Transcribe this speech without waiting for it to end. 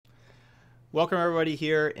Welcome everybody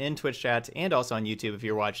here in Twitch chat and also on YouTube if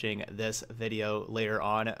you're watching this video later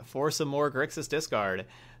on for some more Grixis discard.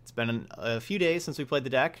 It's been a few days since we played the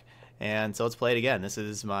deck, and so let's play it again. This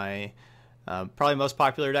is my probably most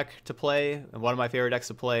popular deck to play, one of my favorite decks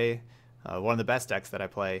to play, one of the best decks that I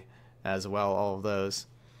play as well, all of those.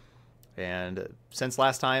 And since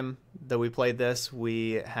last time that we played this,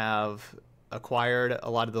 we have acquired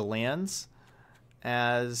a lot of the lands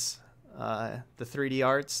as the 3D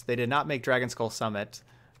arts. They did not make Dragon Skull Summit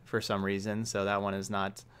for some reason, so that one is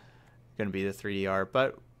not going to be the 3D art.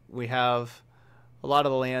 But we have a lot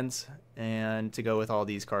of the lands, and to go with all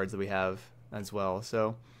these cards that we have as well.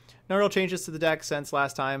 So no real changes to the deck since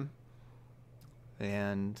last time.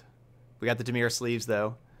 And we got the Dimir sleeves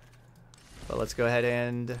though. But let's go ahead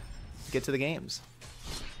and get to the games.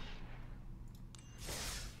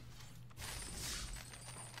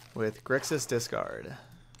 With Grixis discard.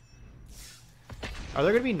 Are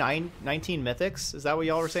there going to be 19 mythics? Is that what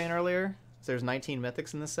y'all were saying earlier? So there's 19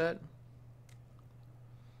 mythics in this set?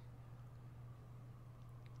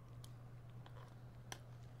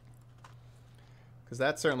 Because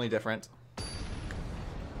that's certainly different.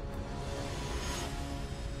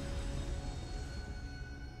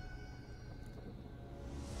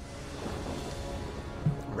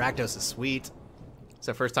 Rakdos is sweet. It's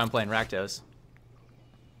our first time playing Rakdos.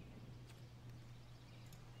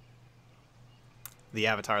 The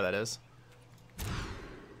avatar, that is.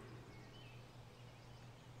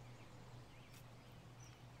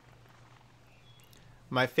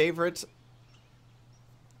 My favorite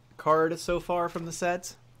card so far from the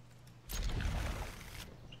set.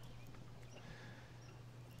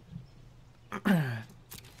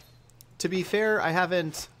 To be fair, I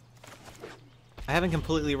haven't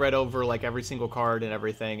completely read over like every single card and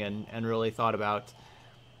everything and really thought about,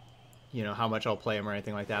 you know, how much I'll play them or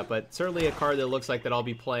anything like that. But certainly a card that looks like that I'll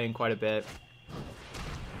be playing quite a bit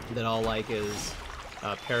that I'll like is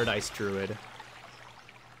Paradise Druid,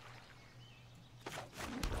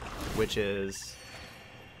 which is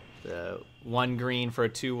the 1 green for a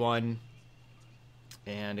 2/1,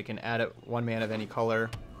 and it can add 1 mana of any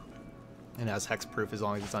color and has hexproof as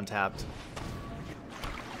long as it's untapped.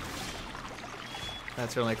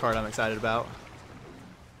 That's certainly a card I'm excited about.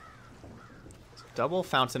 Double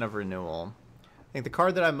Fountain of Renewal. I think the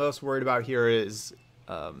card that I'm most worried about here is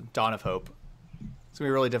Dawn of Hope. It's going to be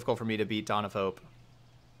really difficult for me to beat Dawn of Hope.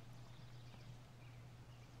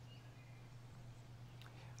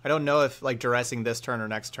 I don't know if like duressing this turn or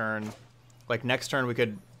next turn. Like next turn we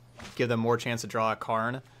could give them more chance to draw a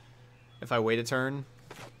Karn if I wait a turn.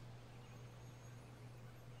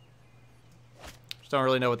 Just don't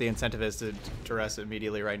really know what the incentive is to duress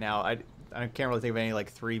immediately right now. I can't really think of any like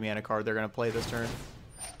 3 mana card they're going to play this turn.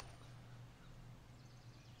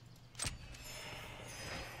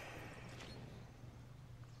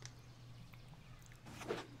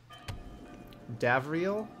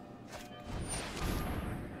 Davriel?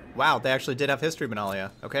 Wow, they actually did have History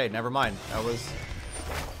Benalia. Okay, never mind. That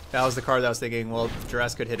was the card that I was thinking, well,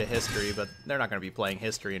 Duress could hit a History, but they're not going to be playing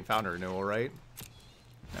History and Fountain Renewal, right?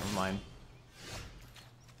 Never mind.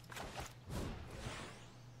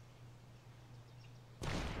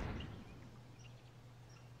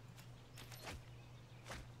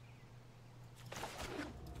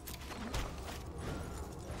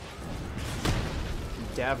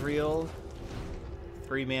 Davriel,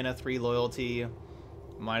 3 mana, 3 loyalty,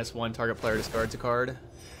 -1 target player discards a card.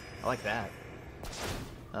 I like that.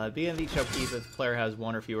 Beginning of each upkeep, if the player has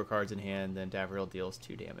 1 or fewer cards in hand, then Davriel deals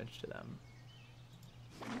 2 damage to them.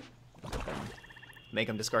 Make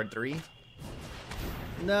them discard 3.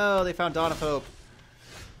 No, they found Dawn of Hope.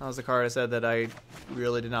 That was the card I said that I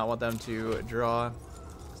really did not want them to draw.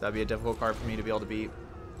 So that'd be a difficult card for me to be able to beat.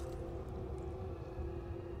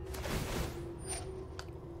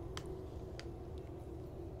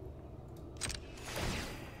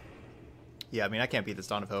 Yeah, I mean, I can't beat this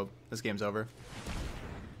Dawn of Hope. This game's over.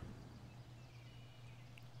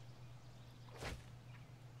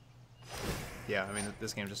 Yeah, I mean,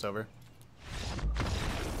 this game's just over.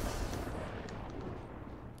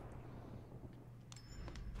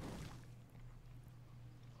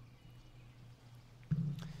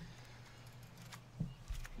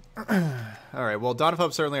 Alright, well, Dawn of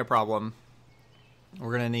Hope's certainly a problem.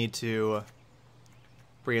 We're going to need to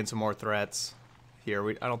bring in some more threats here.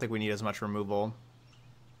 I don't think we need as much removal.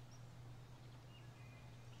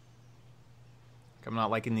 I'm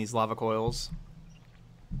not liking these lava coils.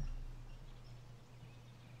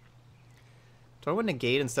 Do I want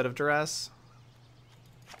negate instead of duress?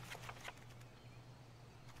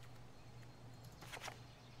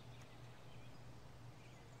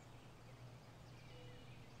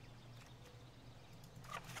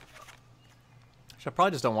 Which I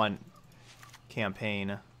probably just don't want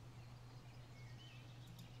campaign.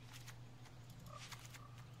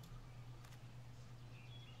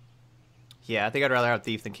 Yeah, I think I'd rather have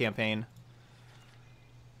Thief than campaign.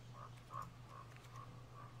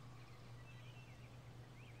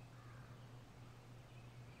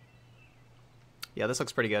 Yeah, this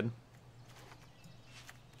looks pretty good.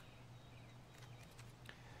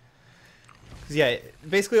 Yeah,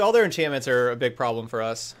 basically all their enchantments are a big problem for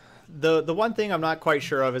us. The one thing I'm not quite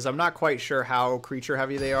sure of is I'm not quite sure how creature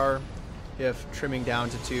heavy they are. If trimming down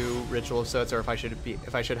to 2 ritual of Soots, or if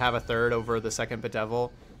I should have a third over the second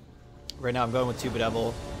Bedevil. Right now I'm going with 2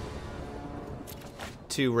 Bedevil,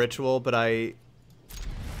 2 ritual, but with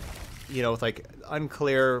like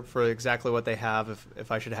unclear for exactly what they have if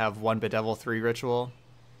I should have 1 Bedevil, 3 ritual.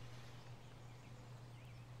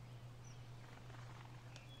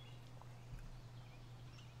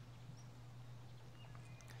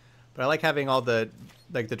 But I like having all the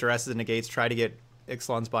duresses and negates, try to get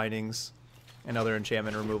Ixalan's bindings and other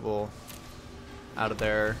enchantment removal out of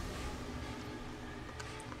their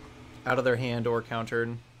hand or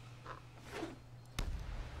countered.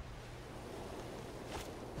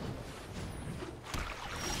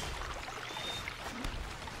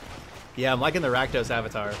 Yeah, I'm liking the Rakdos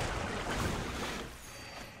avatar.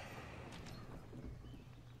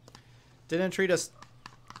 Didn't treat us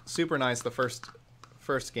super nice the first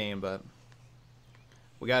game, but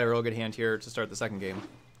we got a real good hand here to start the second game.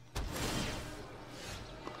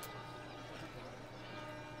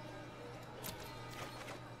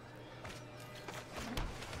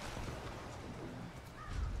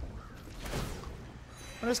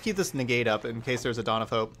 I'll just keep this negate up in case there's a Dawn of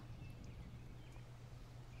Hope.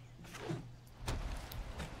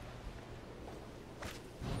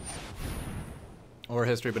 Or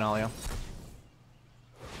History Benalia.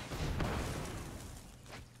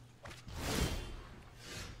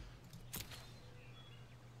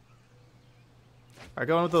 Alright,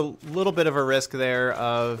 going with a little bit of a risk there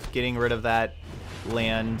of getting rid of that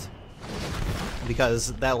land,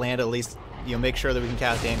 because that land at least, make sure that we can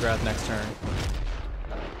cast Angrath next turn.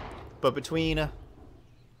 But between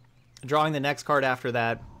drawing the next card after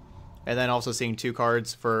that, and then also seeing 2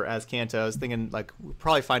 cards for Azcanta, I was thinking like we'll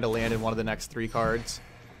probably find a land in one of the next 3 cards.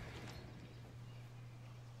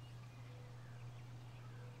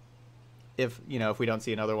 If we don't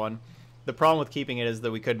see another one. The problem with keeping it is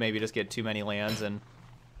that we could maybe just get too many lands, and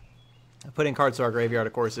putting cards to our graveyard,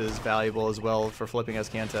 of course, is valuable as well for flipping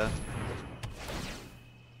Azcanta.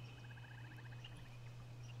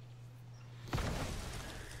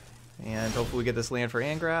 And hopefully we get this land for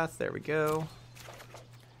Angrath. There we go.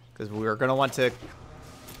 Because we're going to want to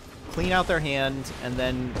clean out their hand and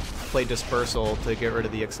then play Dispersal to get rid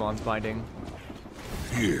of the Ixalan's binding.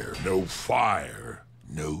 Here, no fire,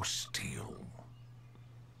 no steel.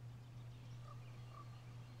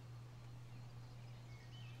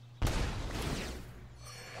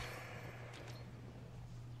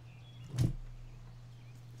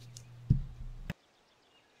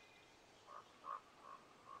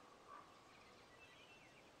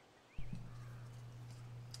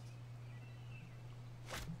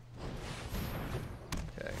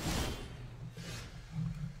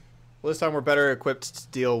 Well, this time we're better equipped to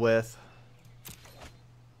deal with...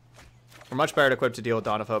 We're much better equipped to deal with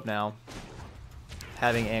Dawn of Hope now.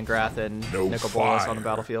 Having Angrath and Nicol Bolas on the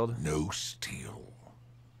battlefield. No steel.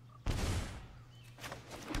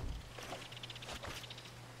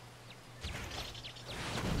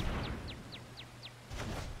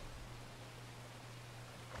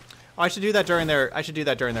 Oh, I should do that during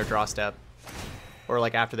their draw step, or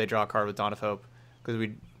like after they draw a card with Dawn of Hope,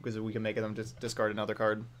 because we can make them just discard another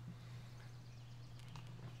card.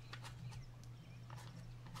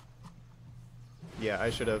 Yeah,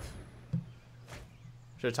 I should have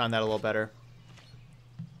timed that a little better.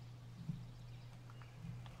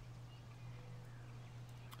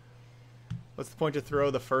 What's the point to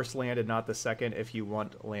throw the first land and not the second if you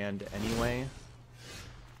want land anyway?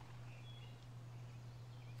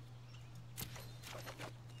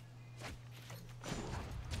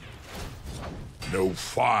 No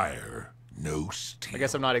fire, no steel. I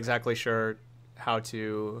guess I'm not exactly sure how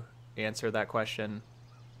to answer that question.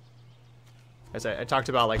 As I talked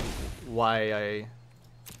about, like, why I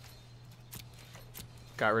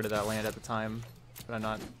got rid of that land at the time, but I'm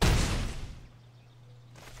not...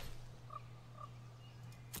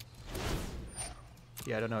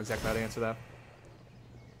 Yeah, I don't know exactly how to answer that.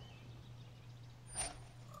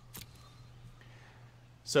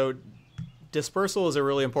 So, Dispersal is a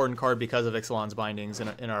really important card because of Ixalan's bindings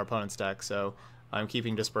in our opponent's deck, so I'm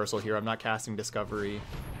keeping Dispersal here. I'm not casting Discovery,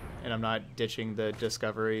 and I'm not ditching the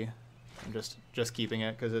Discovery I'm just keeping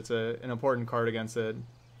it because it's an important card against a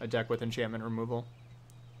deck with enchantment removal.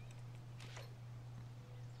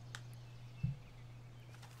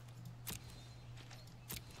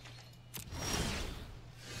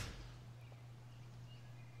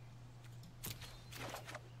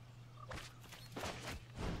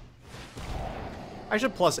 I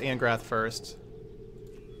should plus Angrath first.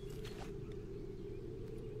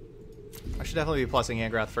 I should definitely be plussing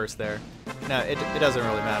Angrath first there. No, it doesn't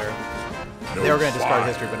really matter. No They were going to discard fire,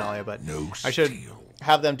 History Benalia, but no I should steel.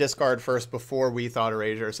 have them discard first before we Thought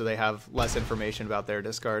Erasure so they have less information about their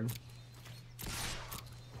discard.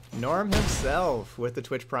 Norm himself with the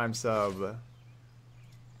Twitch Prime sub.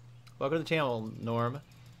 Welcome to the channel, Norm.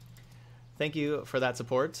 Thank you for that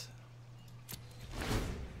support.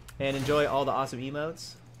 And enjoy all the awesome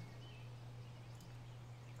emotes.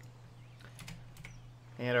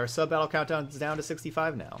 And our sub battle countdown is down to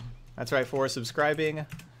 65 now. That's right, for subscribing,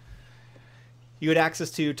 you had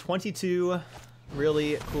access to 22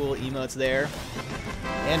 really cool emotes there.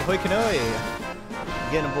 And Hoi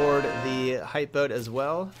Kanoi getting aboard the hype boat as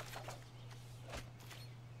well.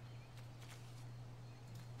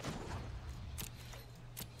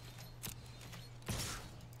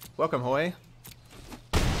 Welcome, Hoi.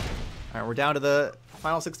 Alright, we're down to the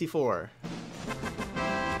final 64.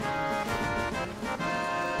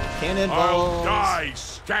 Cannonballs. I'll die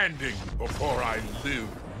standing before I live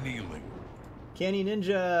kneeling. Canny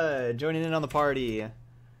Ninja joining in on the party.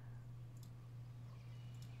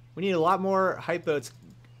 We need a lot more hype boats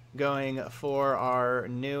going for our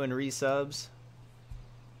new and resubs.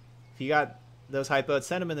 If you got those hype boats,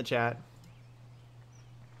 send them in the chat.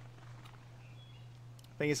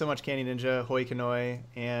 Thank you so much, Canny Ninja, Hoi Kanoi,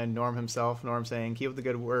 and Norm himself. Norm saying, keep up the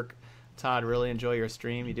good work. Todd, really enjoy your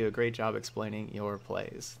stream. You do a great job explaining your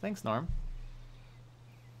plays. Thanks, Norm.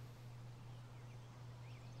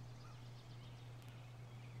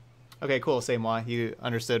 Okay, cool. Same why. You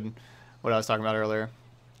understood what I was talking about earlier.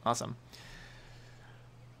 Awesome.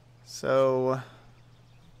 So,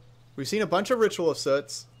 we've seen a bunch of Ritual of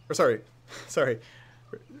Soots. Or, sorry.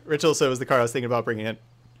 Ritual of Soot was the card I was thinking about bringing in.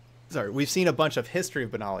 Sorry, we've seen a bunch of History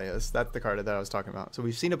of Benalias. That's the card that I was talking about. So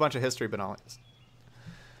we've seen a bunch of History of Benalias.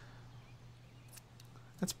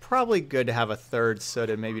 It's probably good to have a third Soot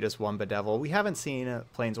and maybe just one Bedevil. We haven't seen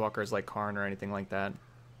Planeswalkers like Karn or anything like that.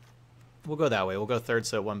 We'll go that way. We'll go third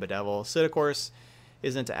Soot, one Bedevil. Soot, of course,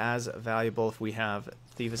 isn't as valuable if we have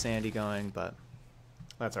Thief of Sandy going, but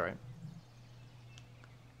that's all right.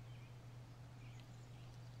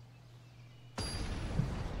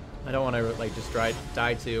 I don't want to like just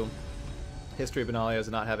die to History of Benalias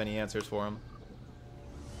and not have any answers for them.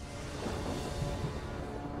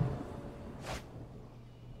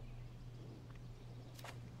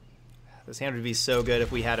 This hand would be so good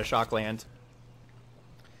if we had a shock land.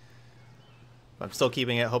 I'm still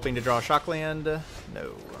keeping it, hoping to draw a shock land.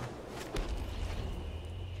 No.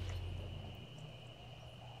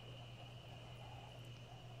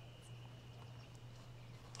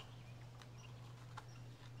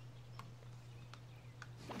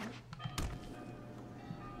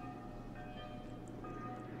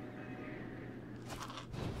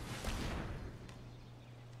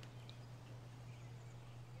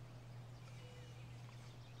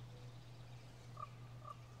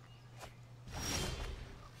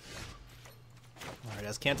 Alright,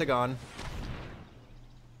 as Kantagon.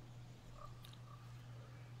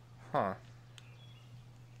 Huh.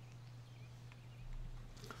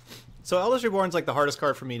 So Eldritch Reborn's like the hardest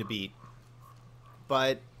card for me to beat.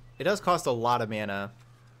 But it does cost a lot of mana.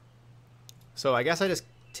 So I guess I just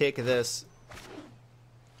take this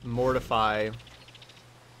Mortify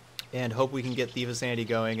and hope we can get Thief of Sandy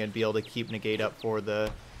going and be able to keep negate up for the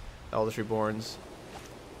Eldritch Reborns.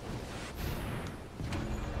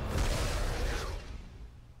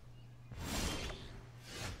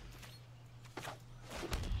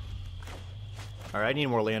 Alright, I need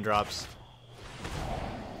more land drops.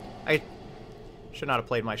 I should not have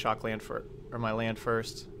played my shock land or my land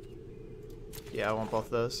first. Yeah, I want both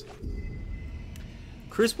of those.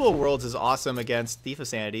 Crucible of Worlds is awesome against Thief of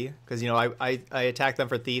Sanity, because, you know, I attack them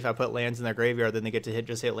for Thief, I put lands in their graveyard, then they get to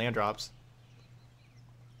just hit land drops.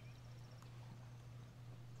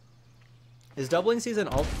 Is Doubling Season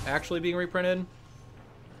actually being reprinted?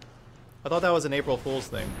 I thought that was an April Fool's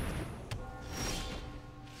thing.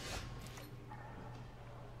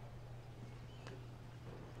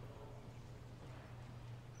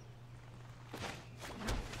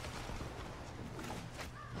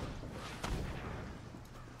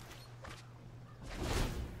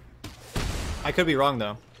 I could be wrong,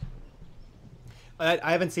 though.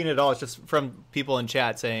 I haven't seen it at all. It's just from people in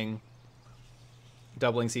chat saying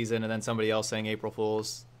doubling season and then somebody else saying April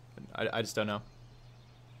Fools. I just don't know.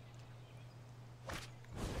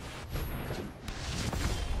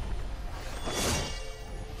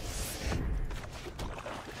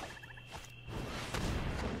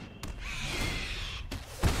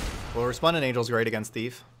 Well, Resplendent Angel's great against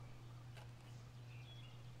Thief.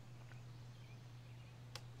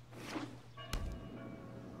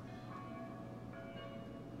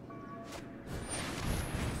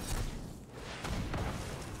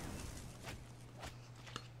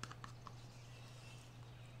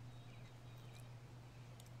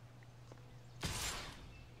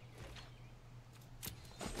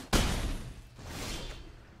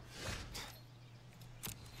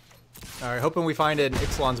 Alright, hoping we find an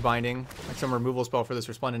Ixalan's Binding, like some removal spell for this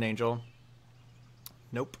Resplendent Angel.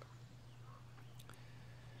 Nope.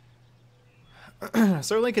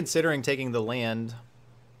 Certainly considering taking the land.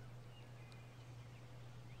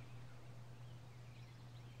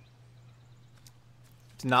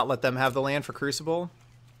 To not let them have the land for Crucible.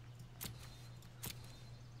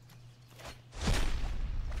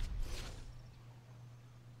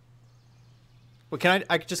 Well,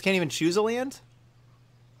 I just can't even choose a land?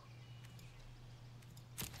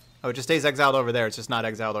 Oh, it just stays exiled over there. It's just not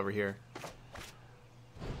exiled over here.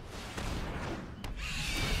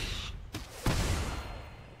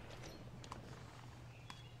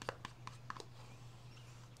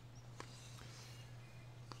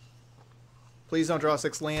 Please don't draw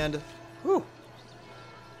 6 land. Whew.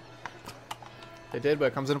 They did, but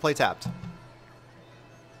it comes into play tapped.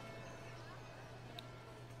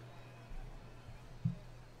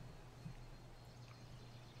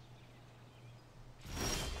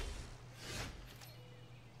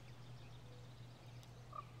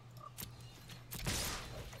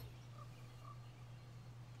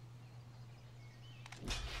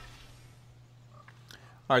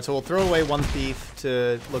 Alright, so we'll throw away 1 Thief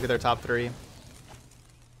to look at their top 3.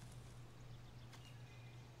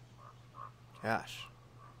 Gosh.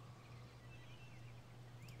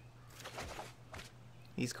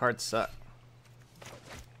 These cards suck.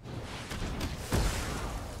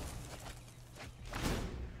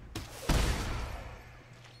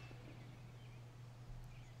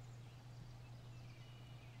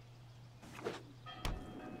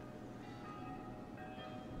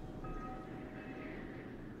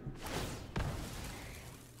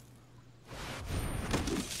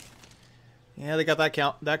 Yeah, they got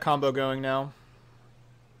that combo going now.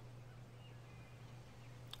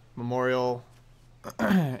 Memorial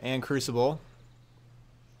and Crucible.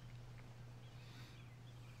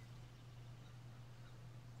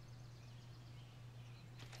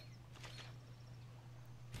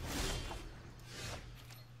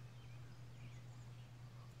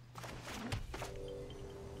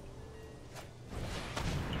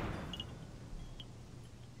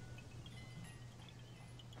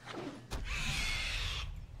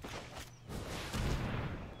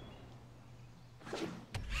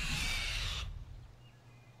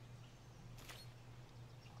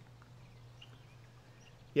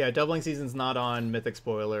 Yeah, doubling season's not on Mythic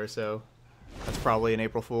Spoiler, so that's probably an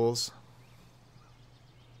April Fool's.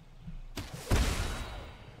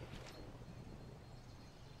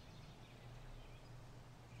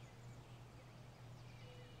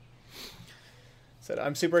 Said,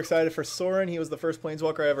 I'm super excited for Sorin. He was the first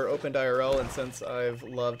Planeswalker I ever opened IRL, and since I've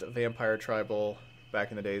loved Vampire Tribal back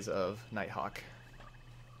in the days of Nighthawk.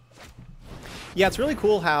 Yeah, it's really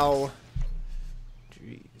cool how...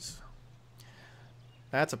 Jeez.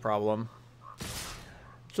 That's a problem.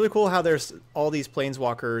 It's really cool how there's all these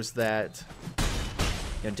Planeswalkers that,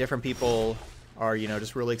 you know, different people are, you know,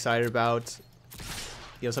 just really excited about.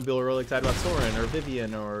 You know, some people are really excited about Sorin or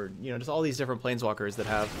Vivian or, you know, just all these different Planeswalkers that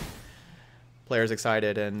have players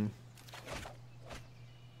excited, and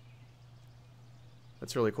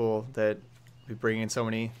that's really cool that we bring in so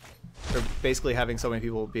many, or basically having so many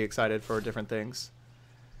people be excited for different things.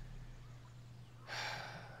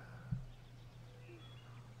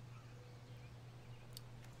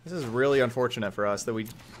 This is really unfortunate for us that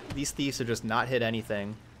these thieves have just not hit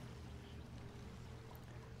anything.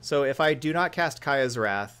 So if I do not cast Kaya's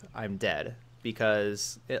Wrath, I'm dead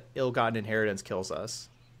because Ill-Gotten Inheritance kills us.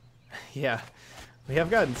 Yeah, we have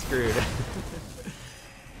gotten screwed.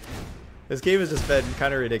 This game has just been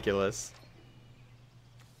kind of ridiculous.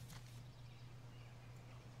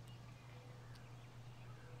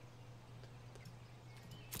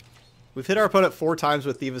 We've hit our opponent 4 times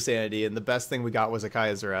with Thief of Sanity, and the best thing we got was a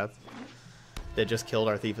Kaya's Wrath that just killed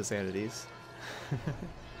our Thief of Sanities.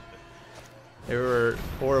 They were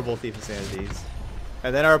horrible Thief of Sanities.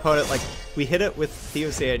 And then our opponent, like, we hit it with Thief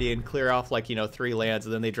of Sanity and clear off like, you know, 3 lands,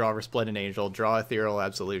 and then they draw Resplendent Angel, draw Ethereal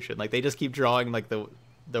Absolution. Like they just keep drawing like the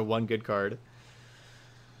one good card.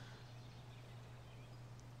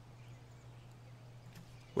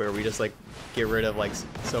 Where we just like get rid of like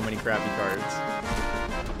so many crappy cards.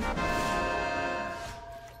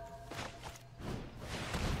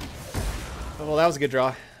 Oh, well, that was a good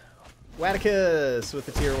draw. Waticus with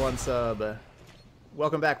the tier 1 sub.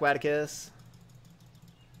 Welcome back, Waticus.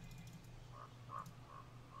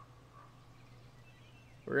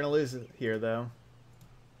 We're gonna lose it here, though.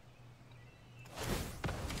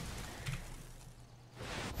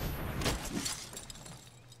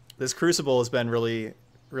 This Crucible has been really,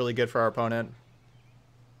 really good for our opponent.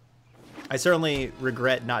 I certainly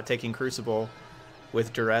regret not taking Crucible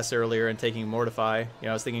with Duress earlier and taking Mortify. You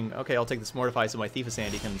know, I was thinking, okay, I'll take this Mortify so my Thief of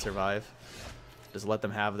Sanity can survive. Just let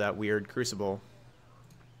them have that weird Crucible.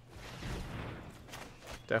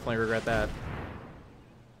 Definitely regret that.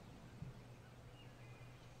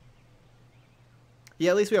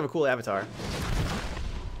 Yeah, at least we have a cool avatar.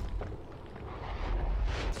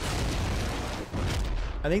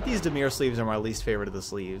 I think these Dimir sleeves are my least favorite of the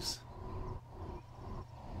sleeves.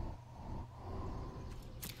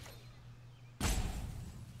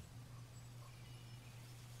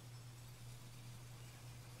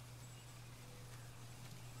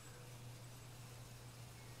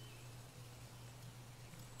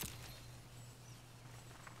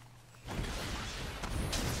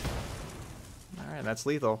 Alright, that's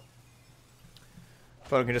lethal.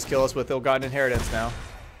 Opponent can just kill us with Ill-Gotten Inheritance now.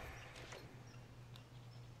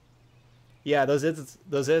 Yeah, those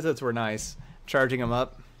Izzets were nice. Charging them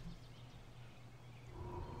up.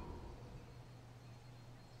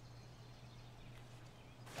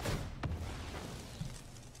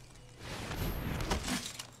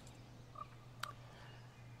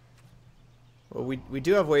 Well, we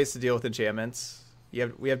do have ways to deal with enchantments.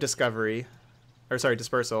 We have Discovery. Or sorry,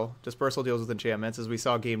 Dispersal. Dispersal deals with enchantments, as we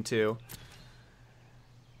saw game 2.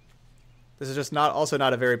 This is just also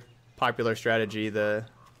not a very popular strategy, the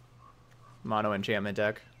mono enchantment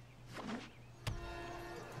deck.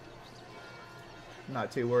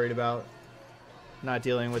 Not too worried about not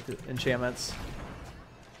dealing with enchantments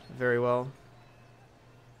very well.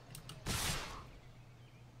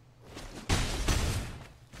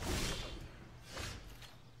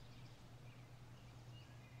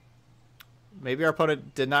 Maybe our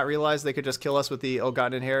opponent did not realize they could just kill us with the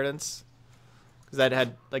Ill-Gotten Inheritance. Because that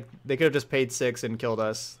had, like, they could have just paid 6 and killed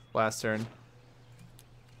us last turn.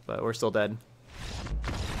 But we're still dead.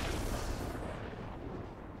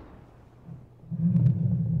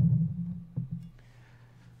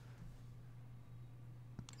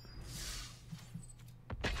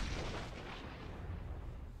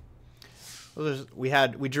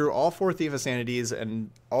 We drew all 4 Thief of Sanities,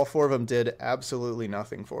 and all 4 of them did absolutely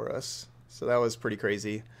nothing for us. So that was pretty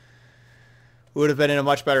crazy. We would have been in a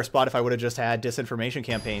much better spot if I would have just had disinformation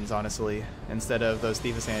campaigns, honestly, instead of those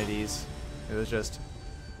Thief of Sanities. It was just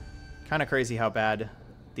kind of crazy how bad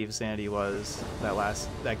Thief of Sanity was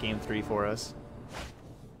that game 3 for us.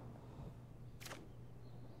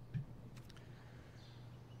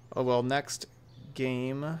 Oh well, next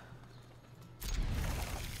game.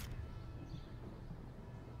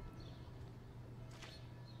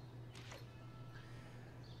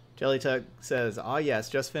 Jellytug says, "Ah yes,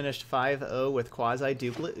 just finished 5-0 with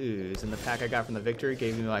Quasi-Duplicate Ooze, and the pack I got from the victory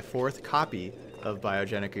gave me my 4th copy of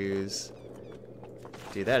Biogenic Ooze."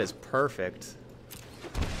 Dude, that is perfect.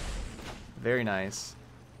 Very nice.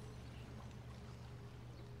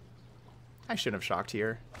 I shouldn't have shocked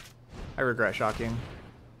here. I regret shocking.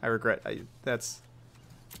 I regret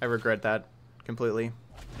that completely.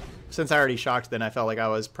 Since I already shocked, then I felt like I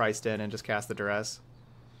was priced in and just cast the Duress.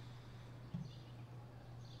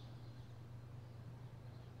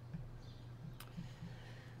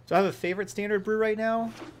 Do I have a favorite standard brew right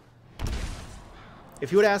now?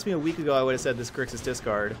 If you would have asked me a week ago, I would have said this Grixis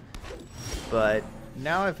discard. But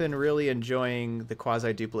now I've been really enjoying the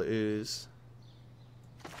Quasi-Duplicate Ooze.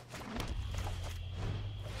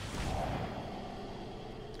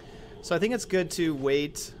 So I think it's good to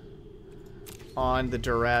wait on the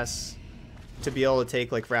Duress to be able to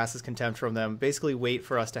take like Vraska's Contempt from them. Basically wait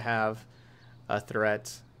for us to have a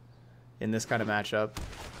threat in this kind of matchup.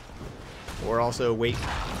 Or also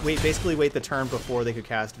basically wait the turn before they could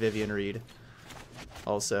cast Vivian Reed.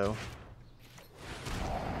 Also.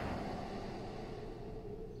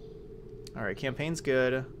 Alright, campaign's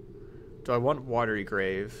good. Do I want Watery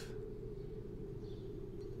Grave?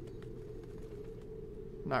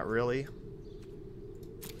 Not really.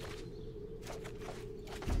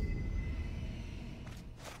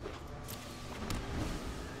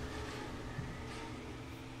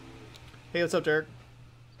 Hey, what's up, Dirk?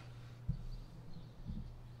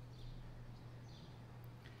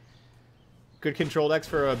 Good control decks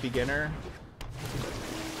for a beginner.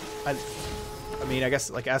 I mean, I guess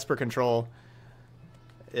like Esper Control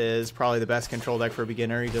is probably the best control deck for a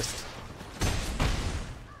beginner. You just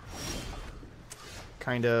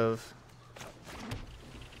kind of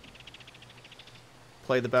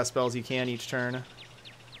play the best spells you can each turn.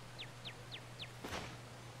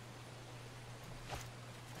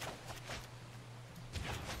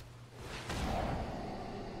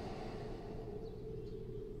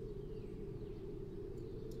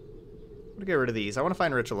 I'm gonna get rid of these. I want to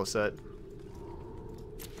find Ritual of Soot.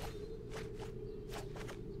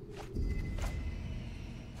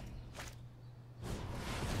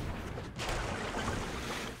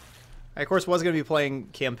 I, of course, was going to be playing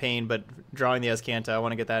Campaign, but drawing the Azcanta, I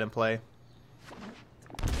want to get that in play.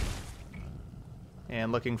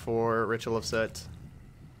 And looking for Ritual of Soot.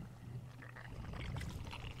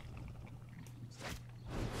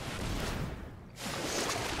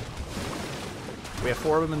 We have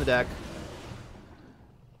 4 of them in the deck.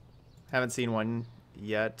 Haven't seen one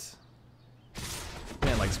yet. We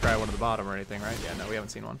didn't like scry one at the bottom or anything, right? Yeah, no, we haven't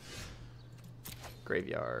seen one.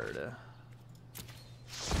 Graveyard.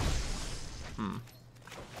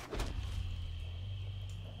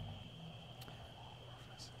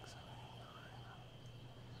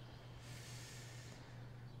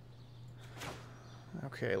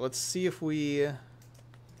 Okay, let's see if we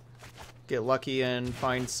get lucky and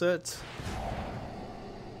find Soot.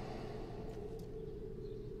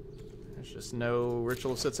 There's just no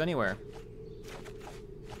Ritual of Soots anywhere.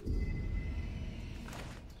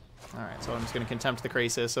 Alright, so I'm just going to Contempt the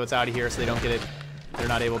Grixis so it's out of here so they don't get it. They're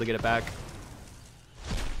not able to get it back.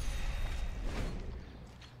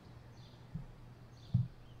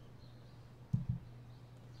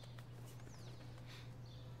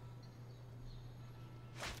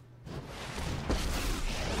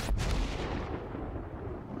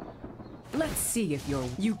 Let's see if you're...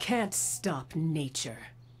 You can't stop nature.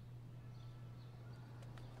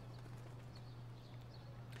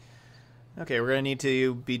 Okay, we're going to need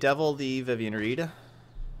to bedevil the Vivian Reed.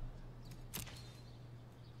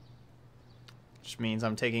 Which means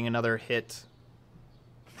I'm taking another hit.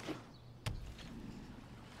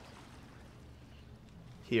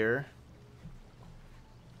 Here.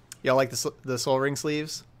 Y'all like the Soul Ring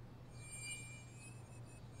sleeves?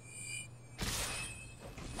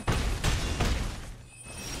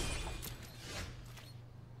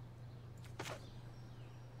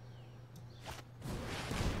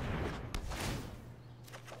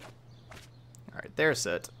 Alright, there's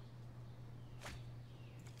it.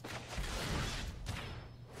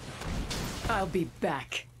 I'll be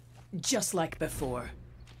back, just like before.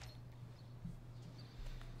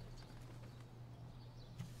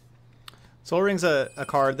 Soul Ring's a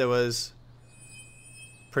card that was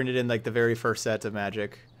printed in like the very first set of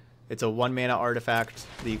Magic. It's a 1-mana artifact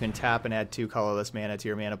that you can tap and add 2 colorless mana to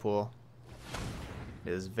your mana pool.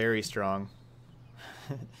 It is very strong.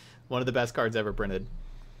 One of the best cards ever printed.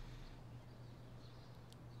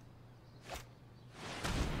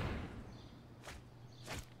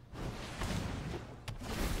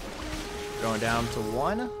 Going down to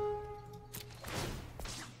 1.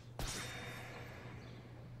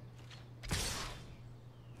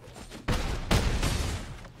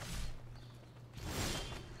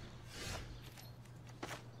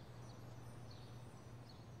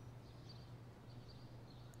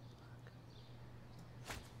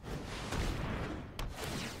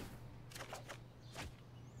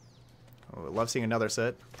 Oh, I love seeing another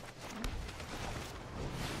set.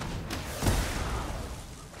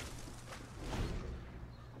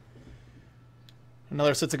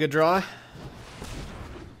 Another set's a good draw.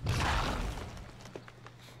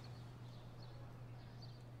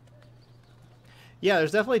 Yeah,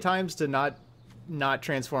 there's definitely times to not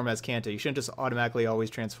transform as Azcanta. You shouldn't just automatically always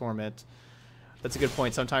transform it. That's a good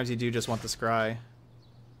point. Sometimes you do just want the scry.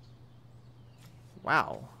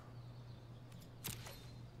 Wow.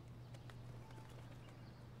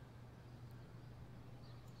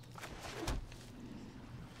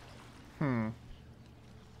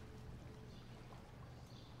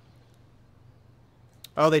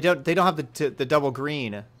 Oh, they don't have the double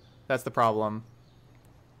green. That's the problem.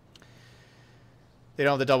 They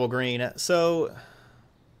don't have the double green. So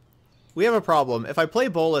we have a problem. If I play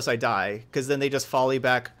Bolus, I die, because then they just volley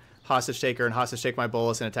back Hostage Taker and Hostage Take my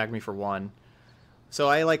Bolus and attack me for 1. So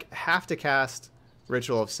I like have to cast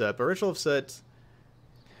Ritual of Soot, but Ritual of Soot,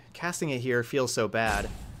 casting it here feels so bad.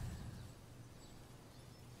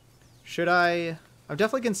 Should I? I'm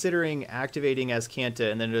definitely considering activating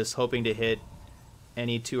Azcanta and then just hoping to hit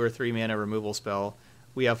any 2 or 3 mana removal spell.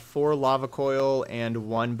 We have 4 Lava Coil and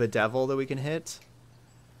 1 Bedevil that we can hit.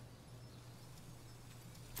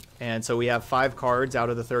 And so we have 5 cards out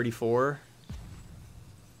of the 34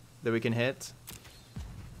 that we can hit.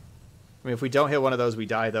 I mean, if we don't hit one of those, we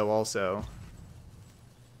die, though, also.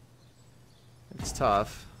 It's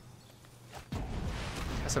tough.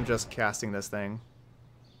 Guess I'm just casting this thing.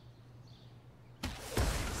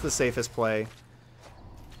 It's the safest play.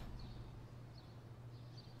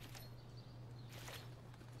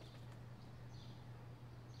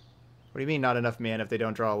 What do you mean not enough mana if they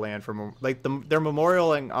don't draw a land from... Like, they're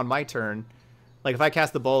memorialing on my turn. Like, if I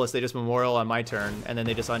cast the Bolus, they just memorial on my turn, and then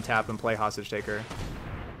they just untap and play Hostage Taker.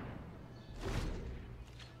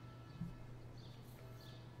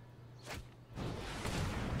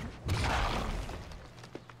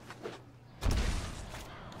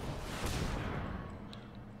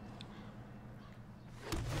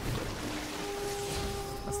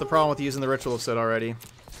 That's the problem with using the Ritual of Soot already.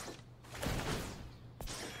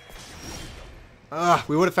 Ugh,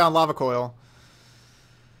 we would have found Lava Coil.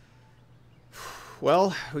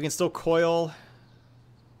 Well, we can still coil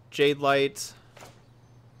Jade Light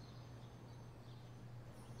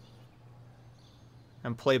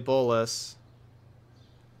and play Bolus.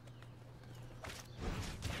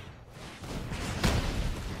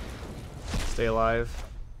 Stay alive.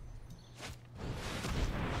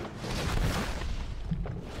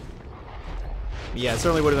 Yeah, it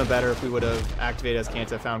certainly would have been better if we would have activated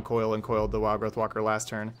Azcanta, found Coil, and coiled the Wildgrowth Walker last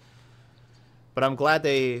turn. But I'm glad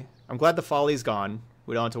the Folly's gone.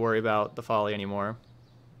 We don't have to worry about the Folly anymore.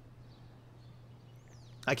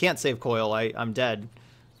 I can't save Coil. I'm dead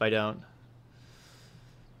if I don't.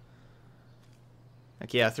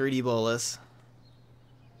 Like, yeah, 3D Bolus.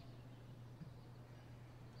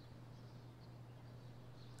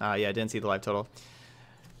 Ah, yeah, I didn't see the life total.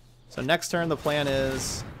 So next turn, the plan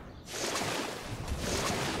is...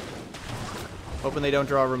 hoping they don't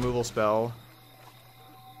draw a removal spell.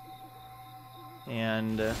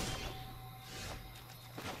 And...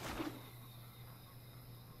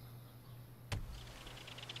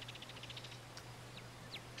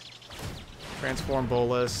 transform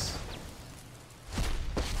Bolus.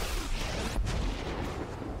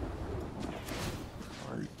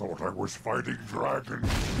 I thought I was fighting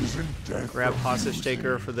dragons. Isn't death Grab Hostage amusing?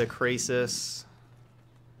 Taker for the Grixis.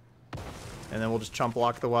 And then we'll just chump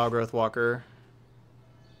block the Wildgrowth Walker.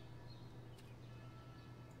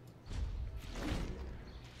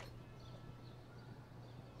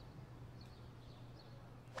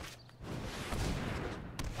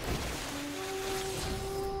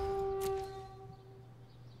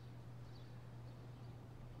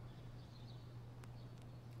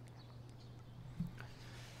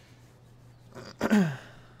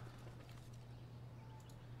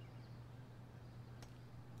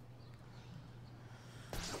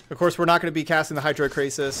 Of course, we're not going to be casting the Hydroid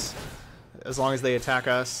Grixis as long as they attack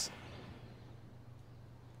us.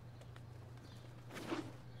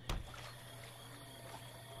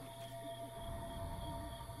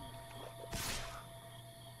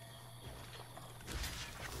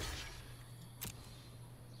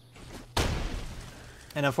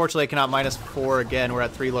 And unfortunately, I cannot -4 again. We're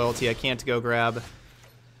at 3 loyalty. I can't go grab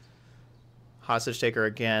Hostage Taker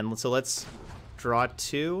again. So let's draw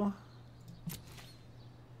 2.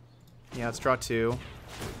 Yeah, let's draw 2.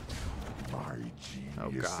 My Oh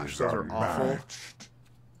genius gosh, is those are awful. unmatched.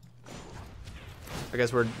 I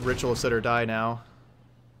guess we're Ritual of Soot or die now.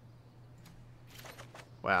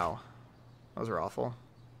 Wow. Those are awful.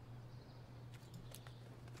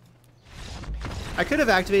 I could have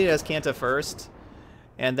activated Azcanta first,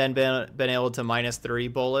 and then been able to -3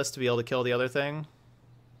 Bolus to be able to kill the other thing.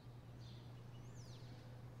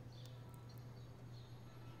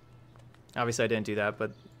 Obviously I didn't do that,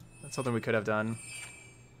 but that's something we could have done.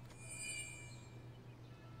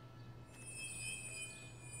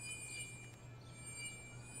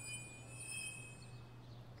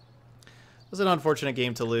 It was an unfortunate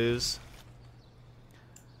game to lose.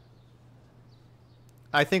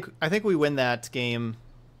 I think we win that game.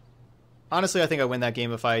 Honestly, I think I win that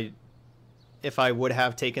game if I would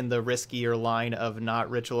have taken the riskier line of not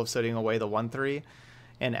Ritual of Sooting away the 1/3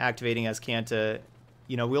 and activating Azcanta.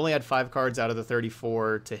 You know, we only had 5 cards out of the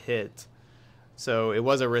 34 to hit, so it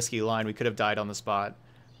was a risky line. We could have died on the spot,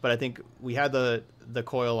 but I think we had the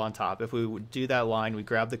coil on top. If we would do that line, we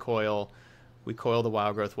grab the coil, we coil the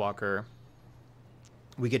Wildgrowth Walker,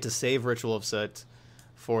 we get to save Ritual of Soot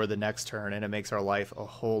for the next turn, and it makes our life a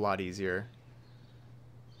whole lot easier.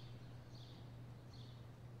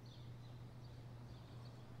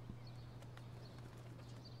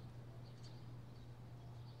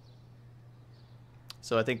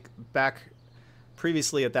 So I think back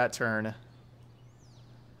previously at that turn,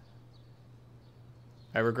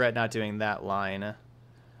 I regret not doing that line,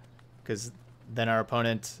 because then our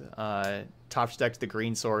opponent top decked the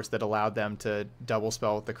green source that allowed them to double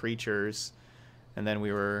spell with the creatures, and then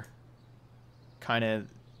we were kind of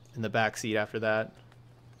in the back seat after that.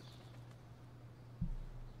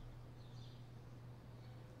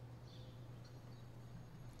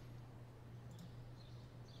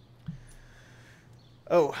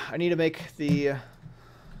 Oh, I need to make the... I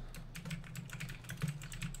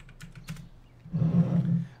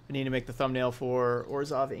need to make the thumbnail for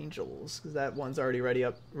Orzhov Angels, because that one's already ready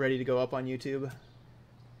to go up on YouTube.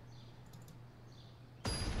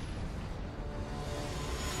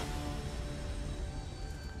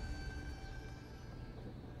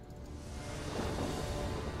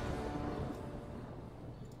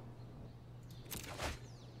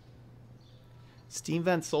 Steam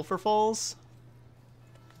Vent Sulfur Falls?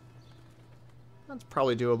 That's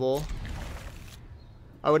probably doable.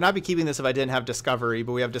 I would not be keeping this if I didn't have Discovery,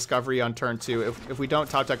 but we have Discovery on turn 2. If we don't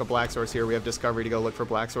top deck a black source here, we have Discovery to go look for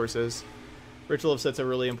black sources. Ritual of Sit's a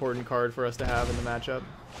really important card for us to have in the matchup.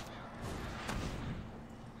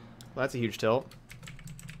 Well, that's a huge tilt.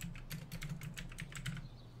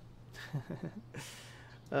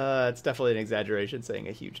 It's definitely an exaggeration saying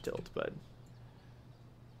a huge tilt, but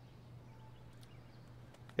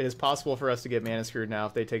it is possible for us to get mana screwed now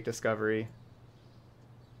if they take Discovery.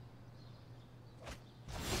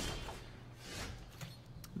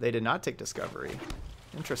 They did not take Discovery.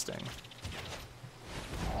 Interesting.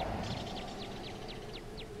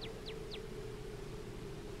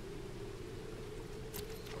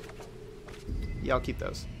 Yeah, I'll keep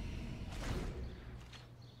those.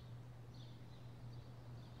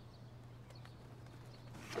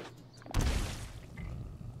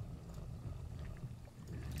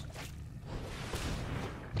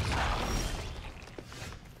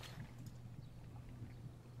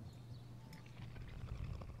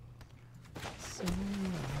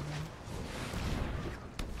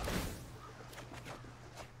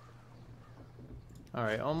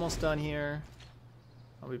 Alright, almost done here.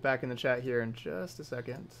 I'll be back in the chat here in just a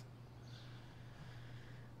second.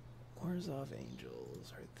 Orzhov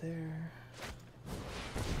Angels right there.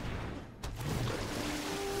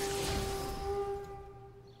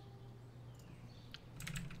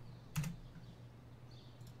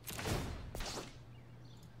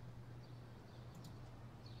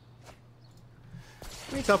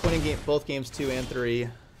 Pretty tough winning both games 2 and 3.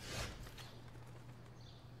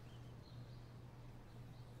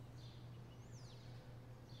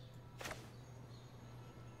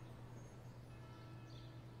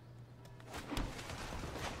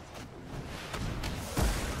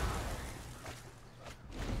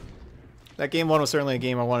 That game 1 was certainly a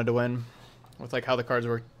game I wanted to win, with like how the cards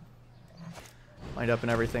were lined up and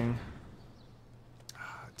everything.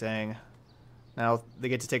 Dang. Now they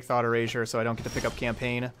get to take Thought Erasure, so I don't get to pick up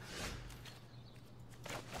Campaign.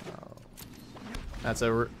 That's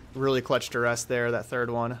a really clutch duress there, that third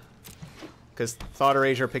one. Because Thought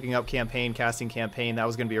Erasure picking up Campaign, casting Campaign, that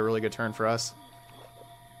was going to be a really good turn for us.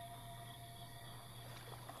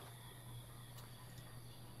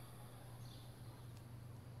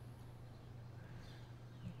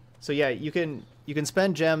 So yeah, you can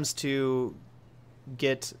spend gems to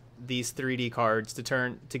get these 3D cards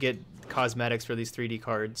to get cosmetics for these 3D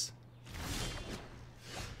cards.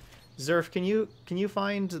 Zerf, can you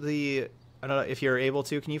find the, I don't know if you're able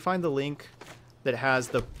to, can you find the link that has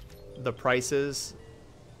the prices,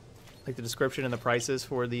 like the description and the prices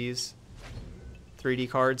for these 3D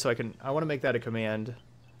cards, so I want to make that a command,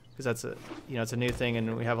 because that's a, you know, it's a new thing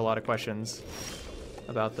and we have a lot of questions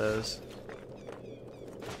about those.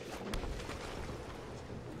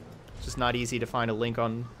 It's just not easy to find a link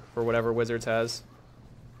on for whatever Wizards has.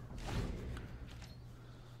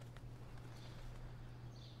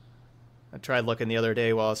 I tried looking the other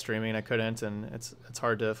day while I was streaming and I couldn't, and it's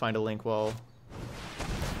hard to find a link while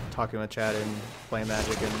talking with chat and playing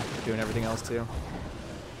Magic and doing everything else too.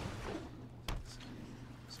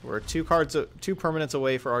 So we're two permanents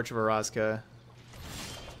away for Arch of Orazka.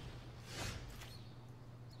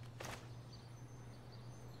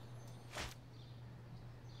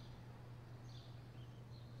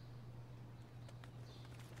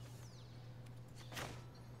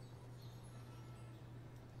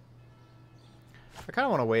 I kind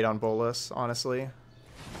of want to wait on Bolas, honestly.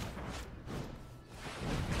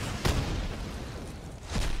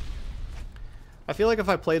 I feel like if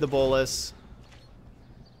I play the Bolas...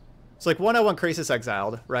 It's like, one, I want Grixis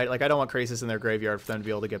exiled, right? Like, I don't want Grixis in their graveyard for them to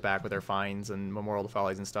be able to get back with their fines and Memorial to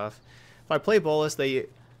Follies and stuff. If I play Bolas, they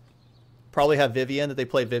probably have Vivian, that they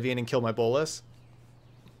play Vivian and kill my Bolas.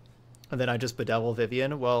 And then I just bedevil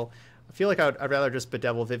Vivian. Well, I feel like I'd rather just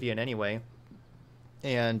bedevil Vivian anyway.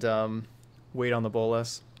 And wait on the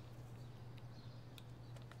Bolas.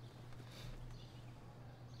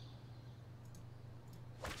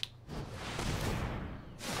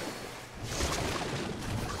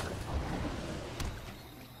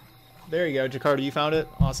 There you go, Jakarta, you found it?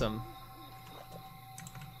 Awesome.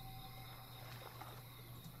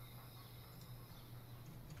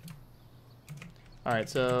 Alright,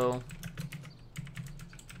 so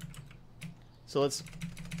let's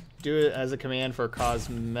do it as a command for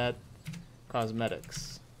cosmetics.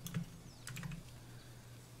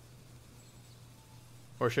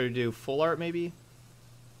 Or should we do full art maybe?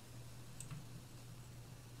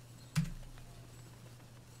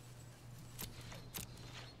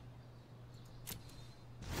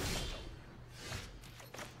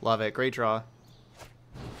 Love it. Great draw.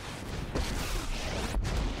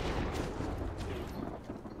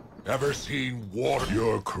 Ever seen water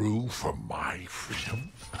your crew for my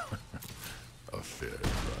freedom? A fair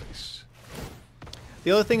price.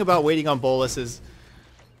 The other thing about waiting on Bolas is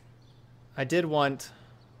I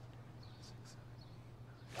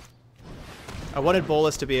wanted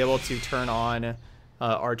Bolas to be able to turn on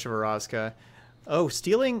Arch of Araska. Oh,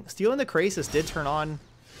 stealing the Grixis did turn on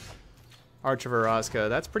Arch of Araska.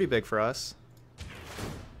 That's pretty big for us.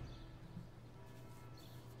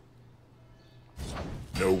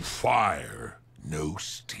 No fire, no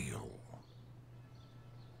steel.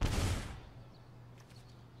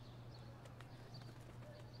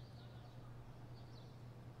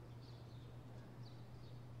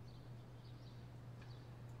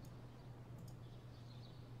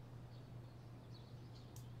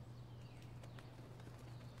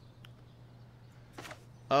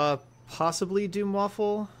 Possibly Doom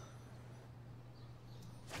Waffle.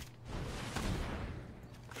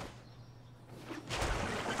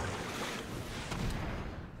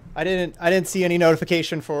 I didn't see any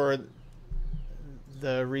notification for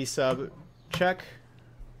the resub check.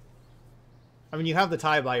 I mean, you have the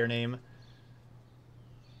tie by your name.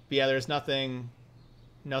 But yeah, there's nothing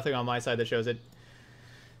on my side that shows it.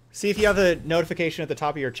 See if you have the notification at the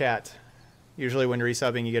top of your chat. Usually when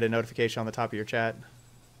resubbing, you get a notification on the top of your chat.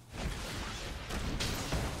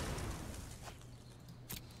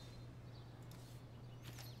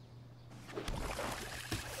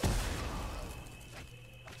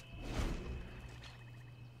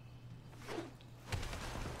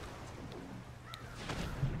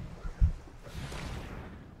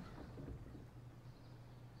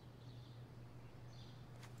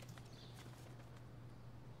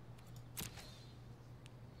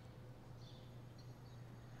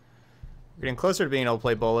 We're getting closer to being able to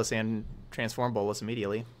play Bolas and transform Bolas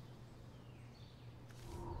immediately.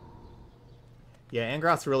 Yeah,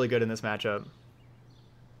 Angrath's really good in this matchup.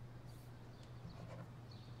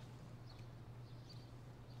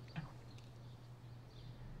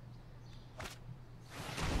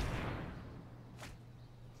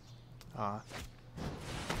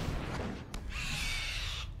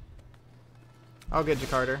 I'll get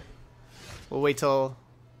Jakarta. We'll wait till...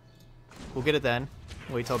 We'll get it then.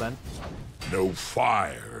 Wait till then. No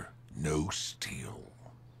fire, no steel.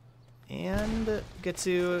 And get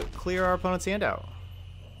to clear our opponent's hand out.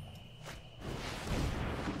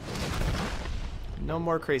 No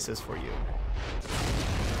more Grixis for you.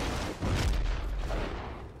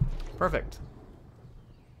 Perfect.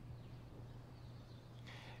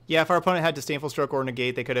 Yeah, if our opponent had Disdainful Stroke or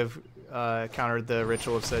Negate, they could have countered the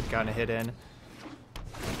Ritual of Soot, gotten a hit in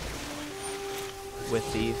with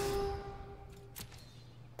Thief.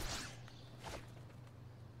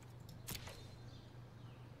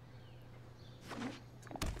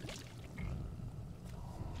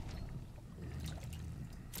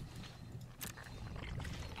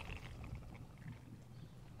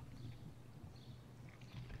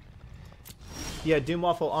 Yeah,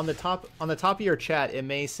 Doomwaffle, on the top of your chat, it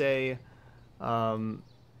may say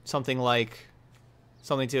something like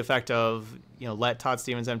something to the effect of, you know, let Todd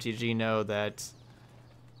Stevens MTG know that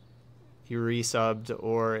you resubbed,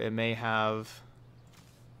 or it may have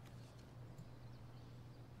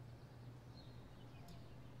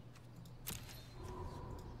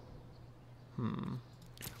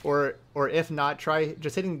or if not, try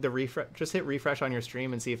just hitting the refresh, just hit refresh on your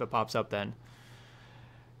stream and see if it pops up then,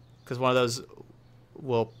 because one of those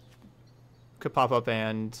could pop up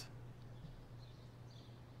and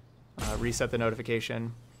reset the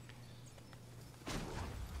notification.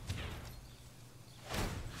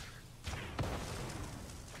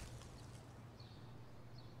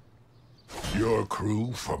 Your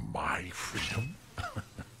crew for my freedom?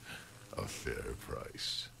 A fair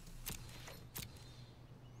price.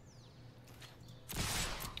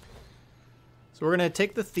 So we're going to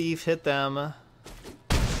take the Thief, hit them.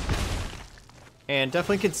 And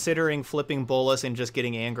definitely considering flipping Bolus and just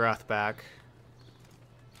getting Angrath back.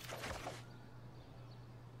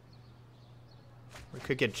 We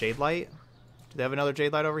could get Jade Light. Do they have another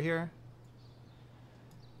Jade Light over here?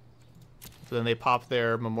 So then they pop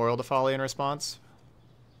their Memorial to Folly in response.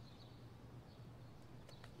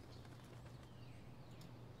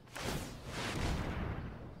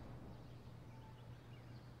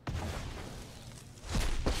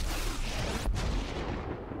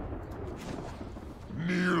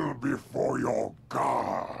 Kneel before your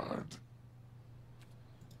god.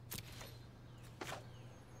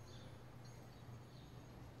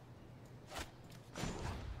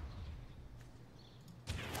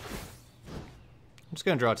 I'm just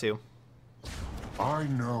going to draw 2. I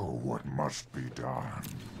know what must be done.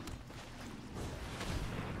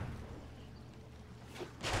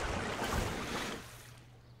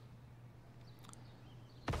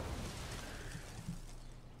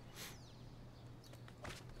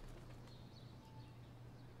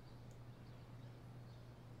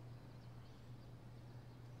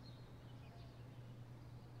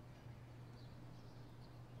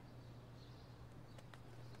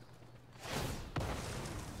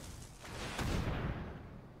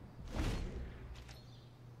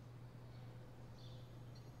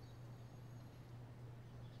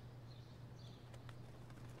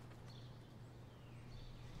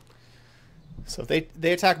 So if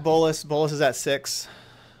they attack Bolus, Bolus is at 6.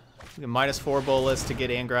 We get -4 Bolus to get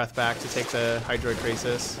Angrath back to take the Hydroid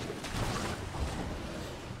Grixis.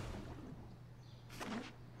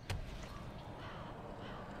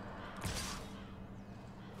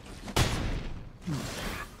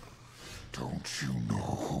 Don't you know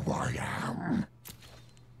who I am?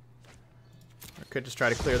 I could just try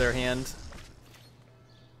to clear their hand.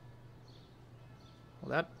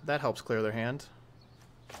 Well, that helps clear their hand.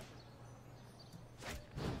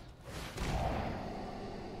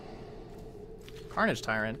 Carnage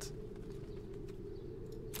Tyrant.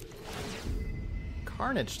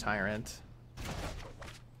 Carnage Tyrant?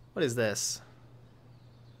 What is this?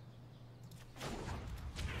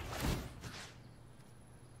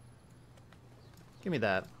 Give me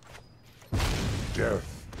that.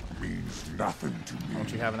 Death means nothing to me.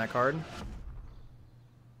 What you have in that card?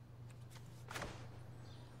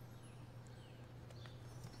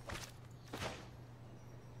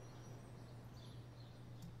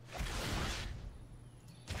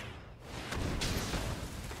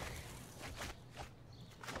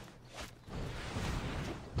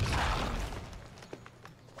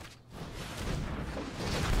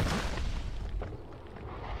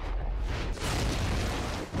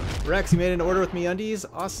 Rex, you made an order with MeUndies?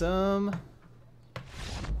 Awesome.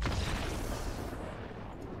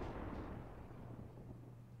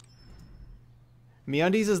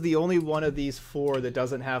 MeUndies is the only one of these 4 that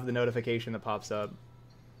doesn't have the notification that pops up.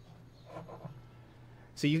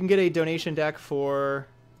 So you can get a donation deck for...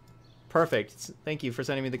 Perfect. Thank you for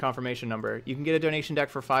sending me the confirmation number. You can get a donation deck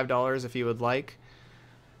for $5 if you would like.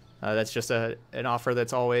 That's just an offer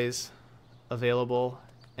that's always available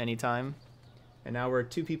anytime. And now we're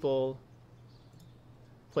 2 people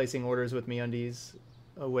placing orders with MeUndies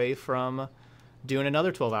away from doing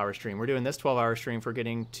another 12-hour stream. We're doing this 12-hour stream for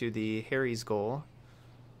getting to the Harry's goal.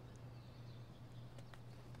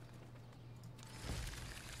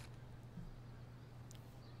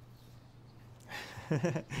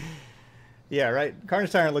 Yeah, right?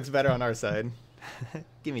 Carnage Tyrant looks better on our side.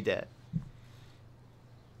 Give me that.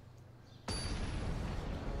 So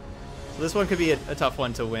this one could be a tough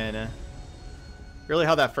one to win. Really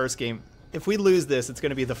how that first game... If we lose this, it's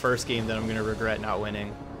going to be the first game that I'm going to regret not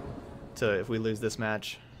winning. If we lose this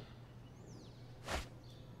match.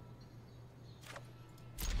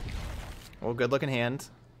 Well, good looking hand.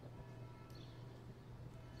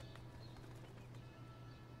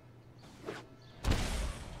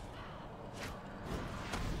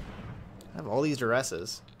 I have all these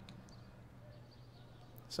duresses.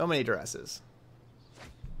 So many duresses.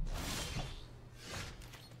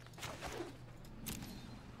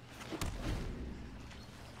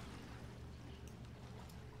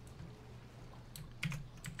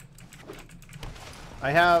 I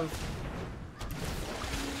have,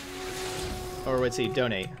 or let's see,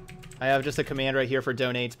 donate. I have just a command right here for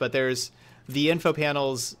donates, but there's the info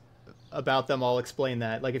panels about them all explain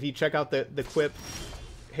that. Like if you check out the Quip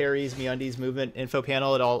Harry's MeUndies movement info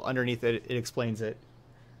panel, it all underneath it explains it.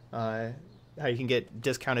 How you can get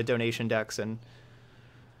discounted donation decks and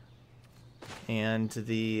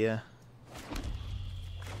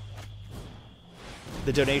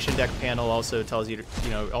the donation deck panel also tells you,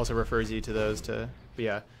 also refers you to those to, but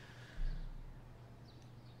yeah.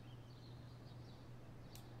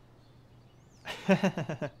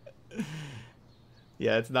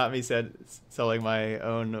 Yeah, it's not me selling my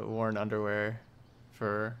own worn underwear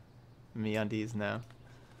for MeUndies now.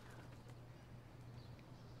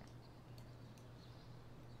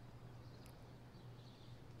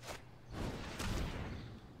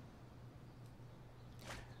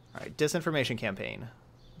 Alright, Disinformation Campaign.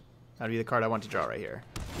 That'd be the card I want to draw right here.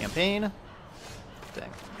 Campaign. Dang.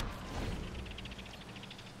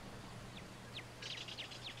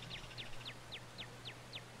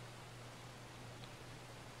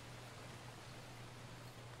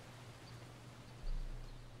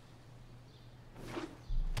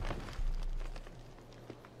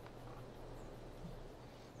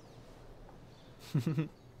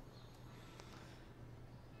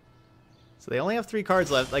 So they only have 3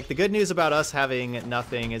 cards left. Like, the good news about us having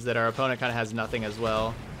nothing is that our opponent kind of has nothing as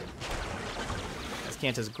well.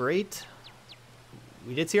 Azcanta's great.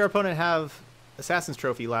 We did see our opponent have Assassin's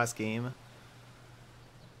Trophy last game.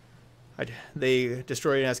 They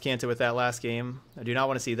destroyed an Azcanta with that last game. I do not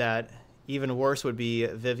want to see that. Even worse would be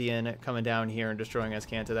Vivian coming down here and destroying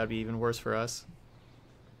Azcanta. That would be even worse for us.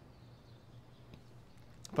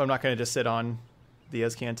 But I'm not going to just sit on the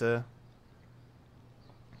Azcanta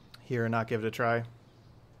here and not give it a try.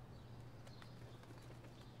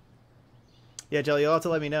 Yeah, Jelly, you'll have to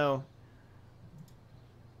let me know.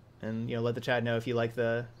 And, let the chat know if you like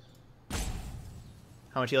how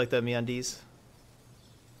much you like the MeUndies.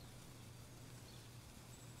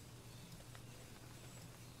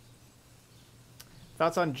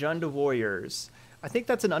 Thoughts on Jund Warriors? I think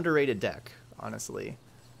that's an underrated deck, honestly.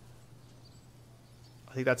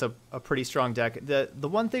 I think that's a pretty strong deck. The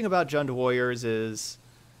one thing about Jund Warriors is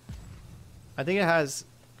I think it has...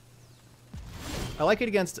 I like it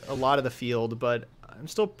against a lot of the field, but I'm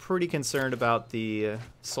still pretty concerned about the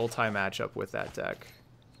Sultai matchup with that deck.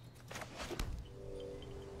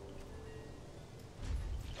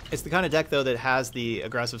 It's the kind of deck, though, that has the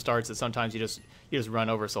aggressive starts that sometimes you just run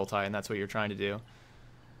over Sultai, and that's what you're trying to do.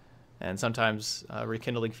 And sometimes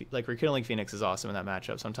Rekindling Phoenix is awesome in that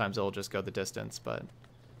matchup. Sometimes it'll just go the distance, but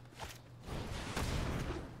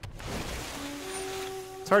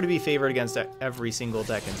it's hard to be favored against every single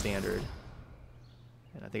deck in Standard.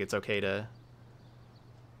 And I think it's okay to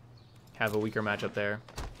have a weaker matchup there.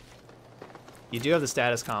 You do have the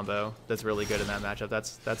status combo that's really good in that matchup.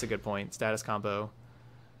 That's a good point. Status combo,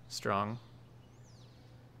 strong.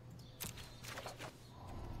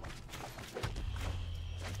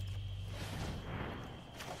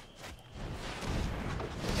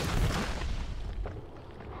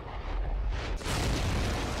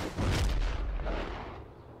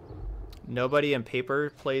 Nobody in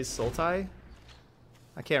Paper plays Sultai?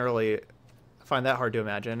 I can't really find that hard to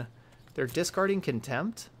imagine. They're discarding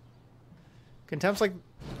Contempt? Contempt's like...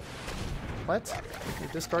 What? They're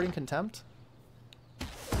discarding Contempt?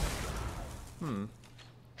 Hmm.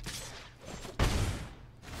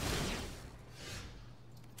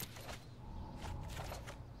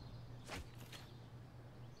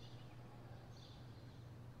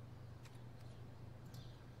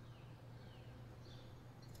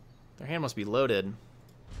 Their hand must be loaded.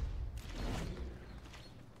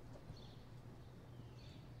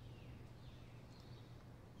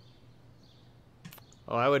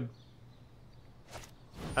 Oh, I would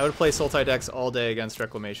play Sultai decks all day against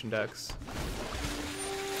Reclamation decks.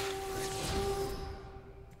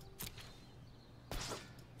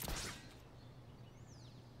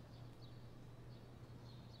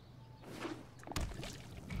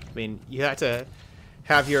 I mean, you have to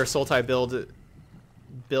have your Sultai build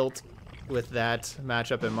built with that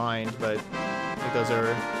matchup in mind, but I think those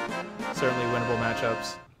are certainly winnable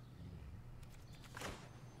matchups.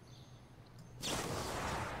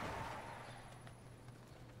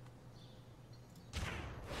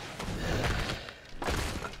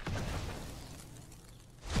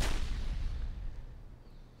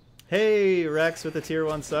 Hey, Rex with the tier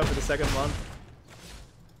 1 sub for the 2nd month.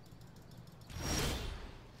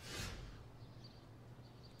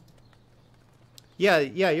 Yeah,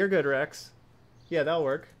 you're good, Rex. Yeah, that'll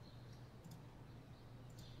work.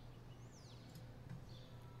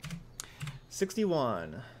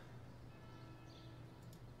 $61.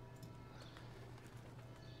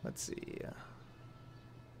 Let's see.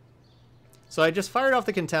 So I just fired off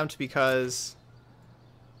the Contempt because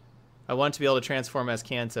I want to be able to transform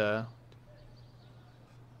Azcanta.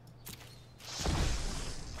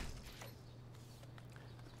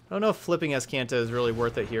 I don't know if flipping Azcanta is really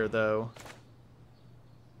worth it here, though.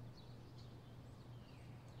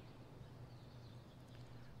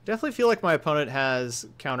 Definitely feel like my opponent has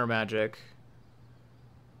counter magic.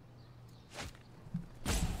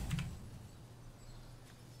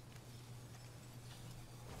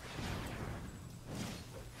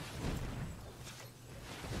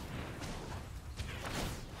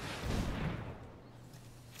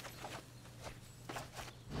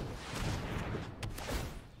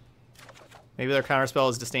 Maybe their counterspell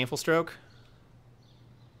is Disdainful Stroke.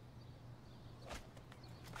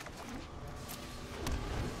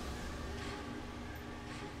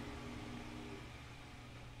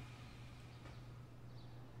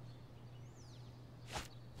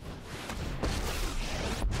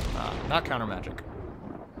 Not counter magic.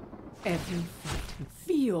 Every fight,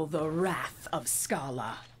 feel the wrath of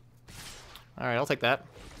Scala. All right, I'll take that.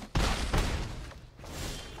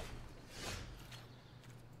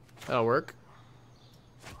 That'll work.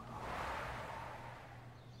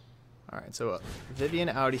 All right, so Vivian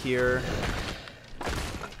out of here.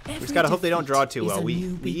 We just gotta hope they don't draw too well.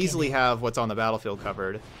 We easily have what's on the battlefield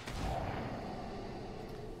covered.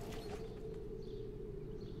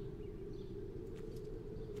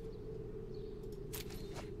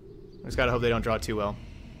 We just gotta hope they don't draw too well.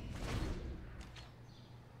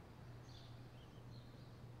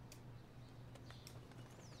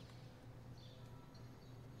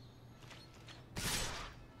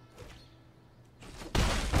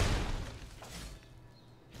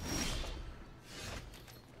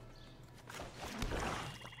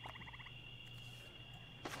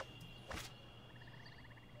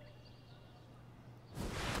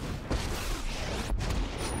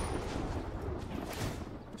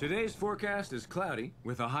 Today's forecast is cloudy,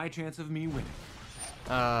 with a high chance of me winning.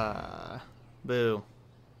 Boo.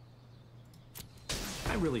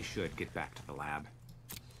 I really should get back to the lab.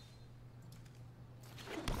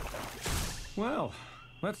 Well,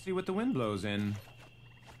 let's see what the wind blows in.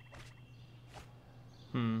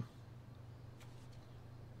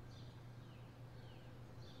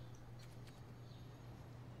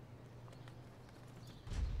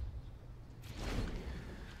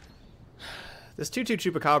 This 2/2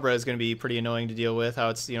 Chupacabra is going to be pretty annoying to deal with. How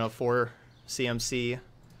it's, you know, 4 CMC.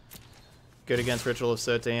 Good against Ritual of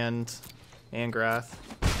Soot and Grath.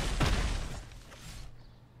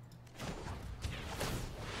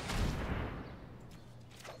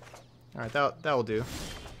 Alright, that will do.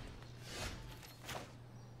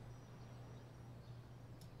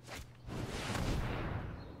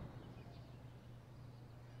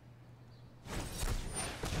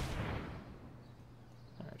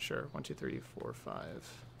 Sure. 1, 2, 3, 4,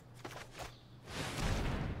 5.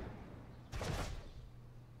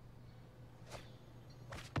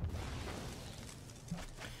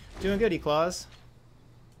 Doing good, E-Claws.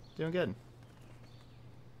 Doing good.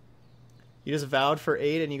 You just vowed for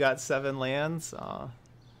 8 and you got 7 lands. But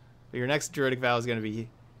your next Druidic Vow is going to be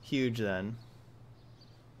huge then.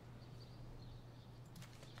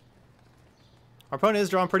 Our opponent is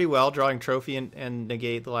drawing pretty well, drawing Trophy and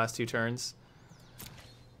Negate the last 2 turns.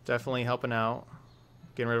 Definitely helping out.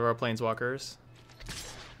 Getting rid of our Planeswalkers.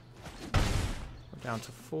 We're down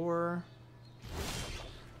to 4.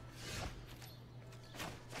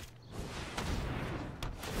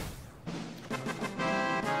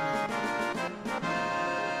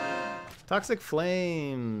 Toxic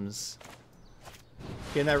Flames.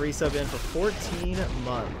 Getting that resub in for 14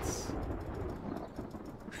 months.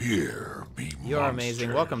 Here be You are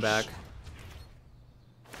amazing. Welcome back.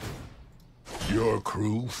 Your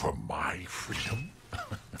crew for my freedom?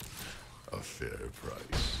 A fair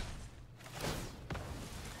price.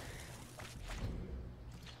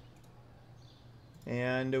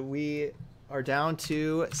 And we are down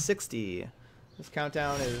to 60. This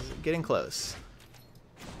countdown is getting close.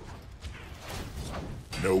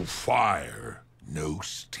 No fire, no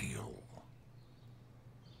steel.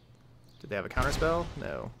 Did they have a counterspell?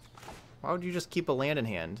 No. Why would you just keep a land in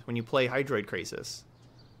hand when you play Hydroid Crisis?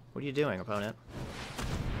 What are you doing, opponent?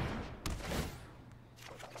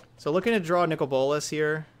 So looking to draw Nicol Bolas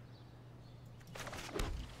here.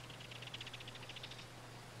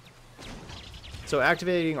 So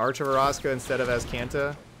activating Arch of Araska instead of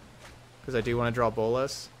Azcanta, because I do want to draw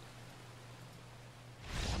Bolas.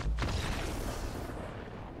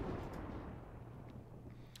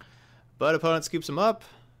 But opponent scoops him up.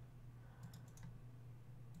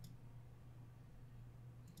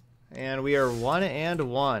 And we are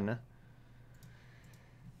 1-1.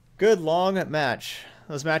 Good long match.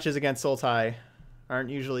 Those matches against Sultai aren't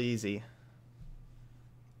usually easy.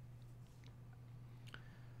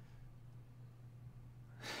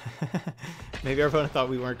 Maybe our opponent thought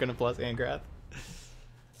we weren't going to plus Angrath.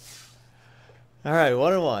 Alright,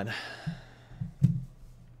 1-1.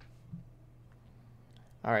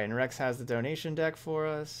 All right, and Rex has the donation deck for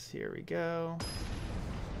us. Here we go.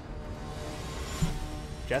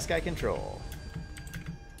 Jeskai Control.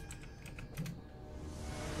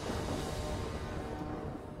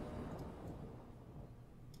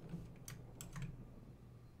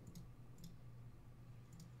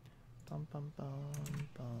 Bum, bum, bum,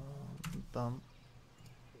 bum, bum.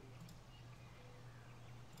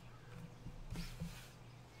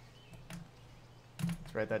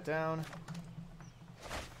 Let's write that down.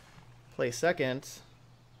 Play second.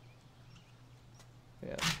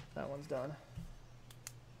 Yeah, that one's done.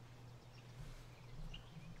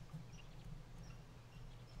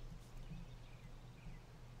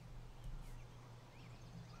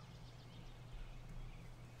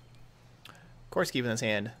 Of course, keeping this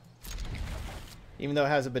hand. Even though it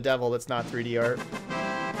has a bedevil that's not 3D art.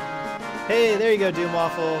 Hey, there you go, Doom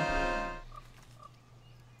Waffle.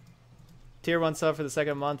 Tier 1 sub for the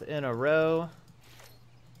second month in a row.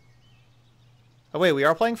 Oh wait, we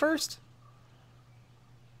are playing first?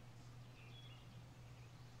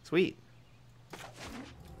 Sweet.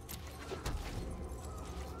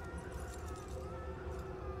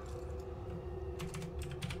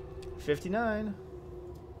 $59.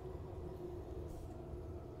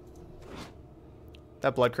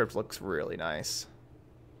 That Blood Crypt looks really nice.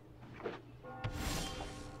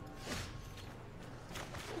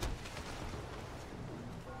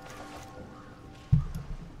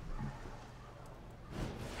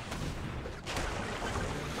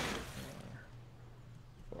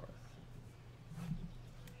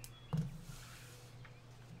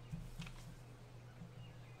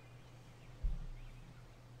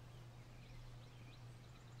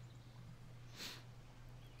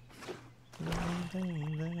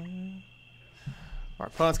 Our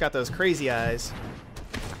opponent's got those crazy eyes.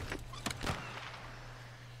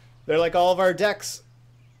 They're like all of our decks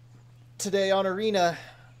today on Arena.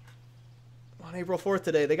 On April 4th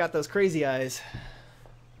today, they got those crazy eyes.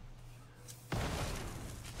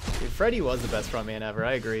 Dude, Freddy was the best frontman ever,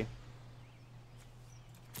 I agree.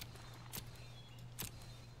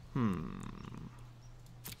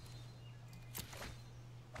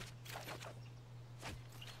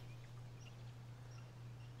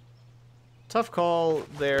 Tough call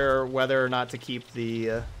there whether or not to keep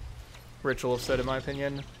the Ritual of Soot, in my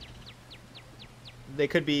opinion. They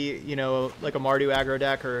could be, you know, like a Mardu aggro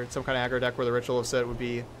deck or some kind of aggro deck where the Ritual of Soot would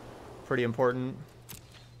be pretty important.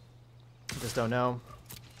 Just don't know.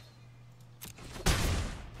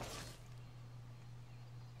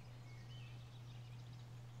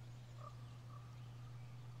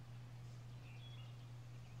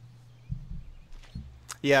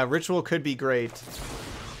 Yeah, Ritual could be great.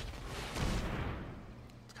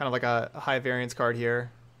 Kind of like a high variance card here.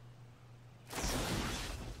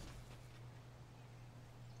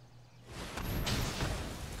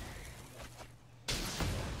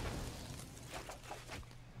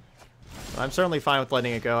 I'm certainly fine with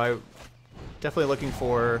letting it go. I'm definitely looking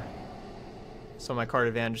for some of my card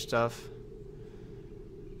advantage stuff.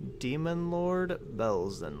 Demon Lord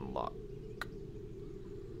Belzenlock.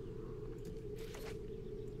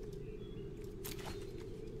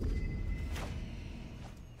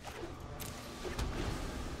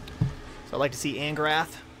 So I'd like to see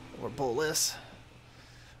Angrath or Bolus.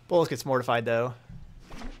 Bolus gets mortified though.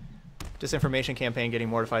 Disinformation campaign getting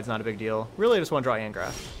mortified is not a big deal. Really, I just want to draw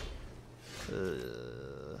Angrath.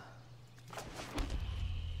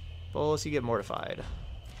 Bolus, you get mortified.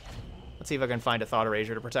 Let's see if I can find a Thought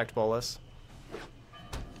Erasure to protect Bolus.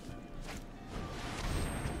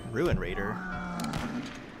 Ruin Raider.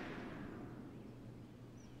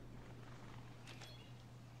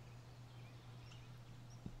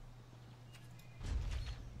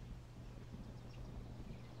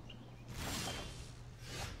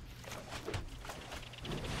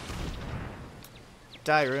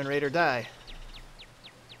 Die, Ruin Raider, die.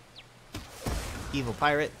 Evil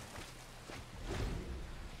Pirate.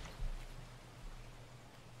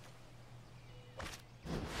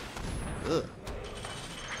 Ugh. Well,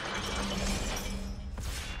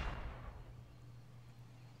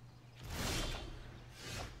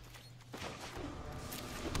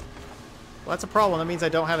 that's a problem. That means I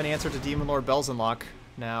don't have an answer to Demon Lord Belzenlock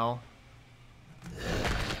now.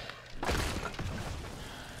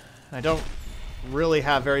 I don't really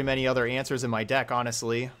have very many other answers in my deck,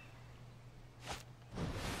 honestly.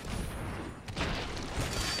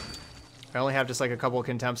 I only have just like a couple of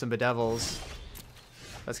Contempts and Bedevils.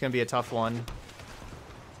 That's going to be a tough one.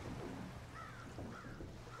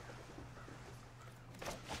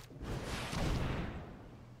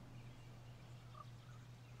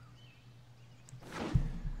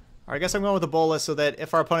 I guess I'm going with the Bolas so that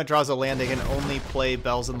if our opponent draws a land, they can only play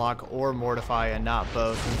Bells and Lock or Mortify and not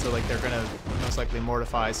both. And so like they're gonna most likely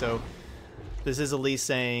Mortify. So this is at least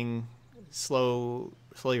saying slow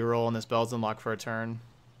your roll on this Bells and Lock for a turn.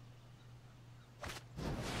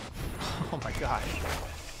 Oh my gosh.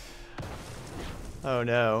 Oh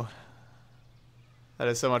no. That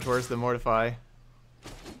is so much worse than Mortify.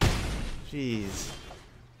 Jeez.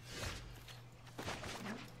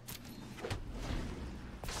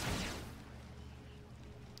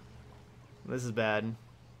 This is bad.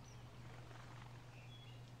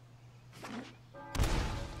 I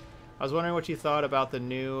was wondering what you thought about the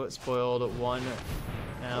new spoiled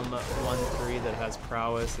 1M13 that has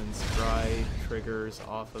prowess and scry triggers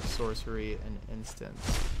off of sorcery and instants.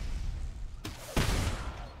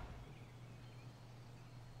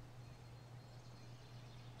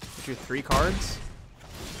 Which are 3 cards?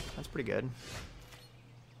 That's pretty good.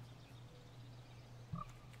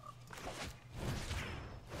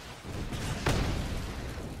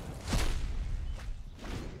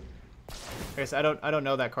 I guess I don't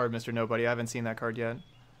know that card, Mr. Nobody. I haven't seen that card yet.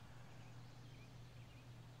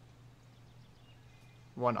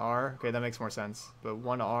 1R? Okay, that makes more sense. But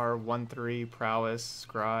 1R, 1/3, prowess,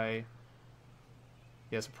 scry.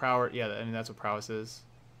 Yeah, so yeah, I mean that's what prowess is.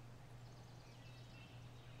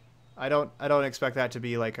 I don't expect that to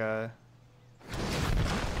be like a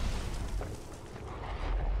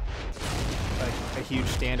huge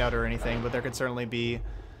standout or anything, but there could certainly be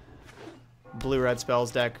blue-red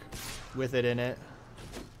spells deck with it in it.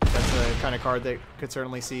 That's the kind of card that could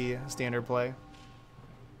certainly see standard play.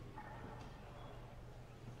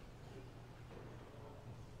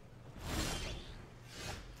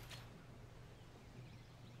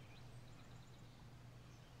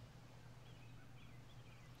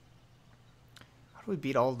 How do we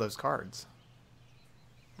beat all of those cards?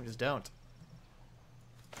 We just don't.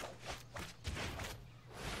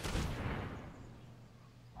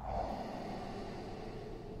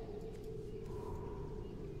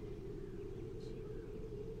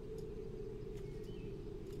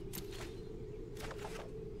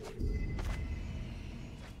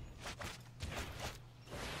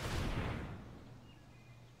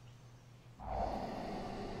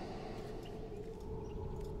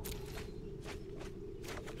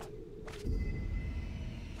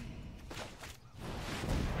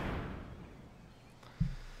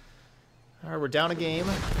 Alright, we're down a game.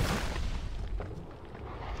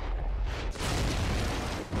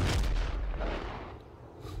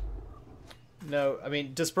 No, I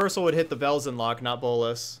mean, Dispersal would hit the Bells and Lock, not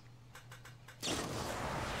Bolas.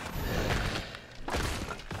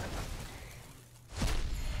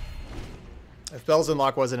 If Bells and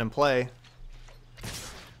Lock wasn't in play,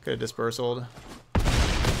 could have Dispersaled.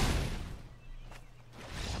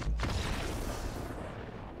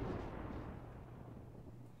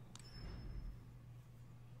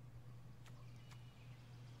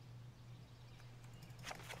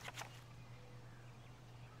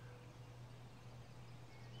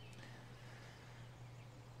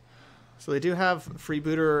 So they do have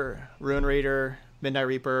Freebooter, Ruin Raider, Midnight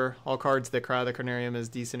Reaper, all cards that Cry of the Carnarium is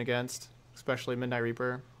decent against, especially Midnight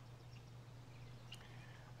Reaper.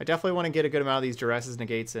 I definitely want to get a good amount of these Duresses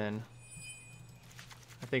Negates in.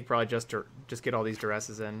 I think probably just get all these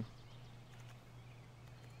Duresses in.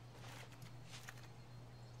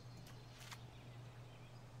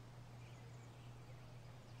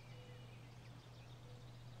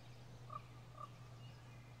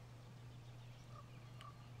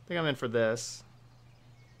 I think I'm in for this.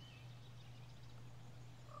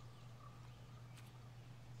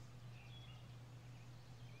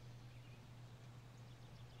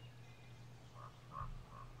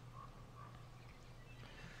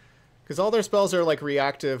 Because all their spells are like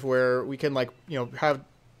reactive, where we can like, you know, have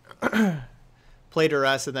play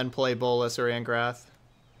Duress and then play Bolas or Angrath,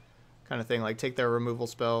 kind of thing. Like take their removal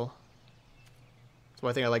spell. So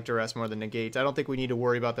I think I like Duress more than Negate. I don't think we need to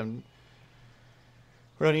worry about them.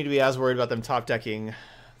 We don't need to be as worried about them top decking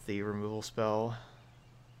the removal spell.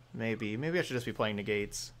 Maybe I should just be playing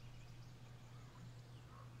Negates.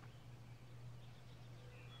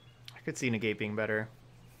 I could see Negate being better.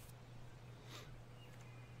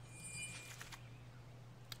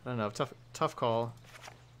 I don't know. Tough call.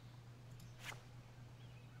 I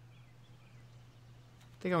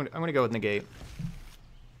think I'm gonna go with Negate.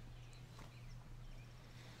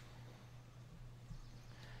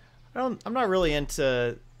 I'm not really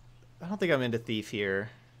into. I don't think I'm into Thief here.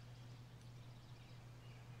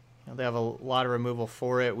 You know, they have a lot of removal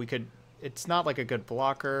for it. We could. It's not like a good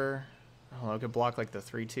blocker. I don't know. It could block like the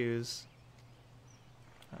 3/2s.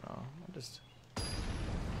 I don't know.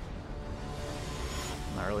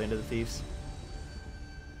 Not really into the Thieves.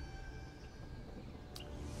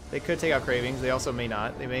 They could take out Cravings. They also may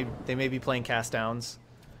not. They may be playing Cast Downs,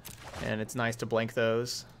 and it's nice to blank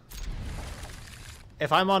those.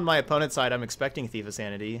 If I'm on my opponent's side, I'm expecting Thief of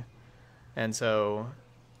Sanity, and so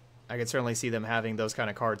I could certainly see them having those kind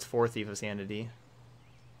of cards for Thief of Sanity.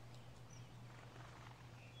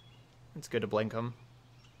 It's good to blank them.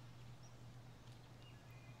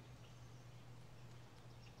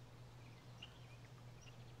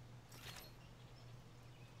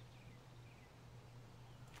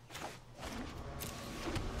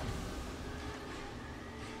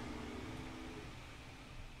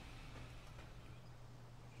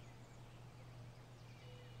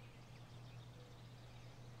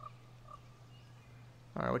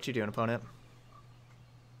 All right, what you doing, opponent?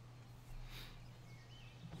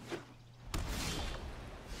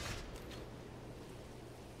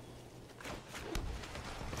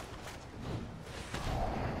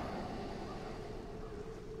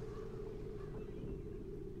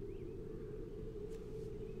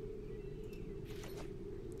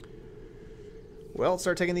 Well,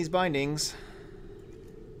 start taking these bindings.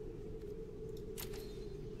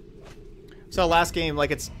 So last game,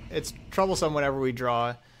 like it's troublesome whenever we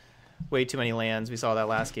draw way too many lands. We saw that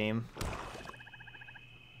last game.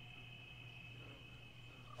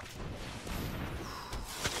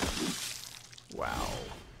 Wow.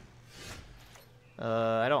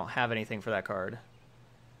 I don't have anything for that card.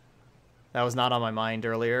 That was not on my mind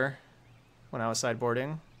earlier when I was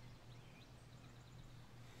sideboarding.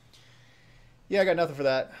 Yeah, I got nothing for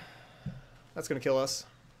that. That's gonna kill us.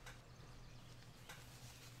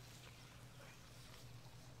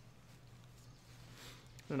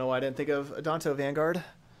 I don't know why I didn't think of Adonto Vanguard.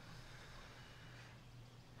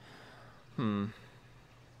 Oh,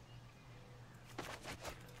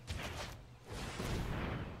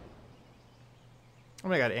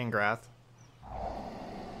 I got Ingrath,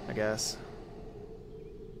 I guess.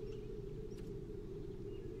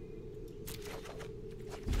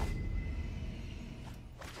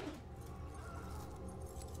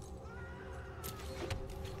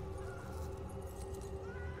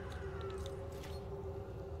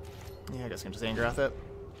 Yeah, I guess I can just Ingrath it.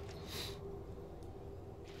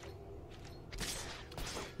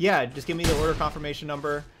 Yeah, just give me the order confirmation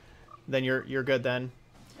number, then you're good then.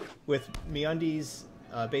 With MeUndies,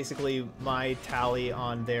 basically my tally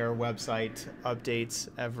on their website updates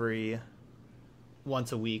every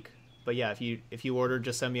once a week. But yeah, if you order,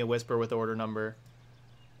 just send me a whisper with the order number,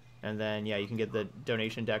 and then yeah, you can get the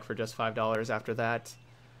donation deck for just $5 after that.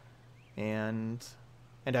 And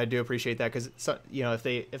I do appreciate that, because you know, if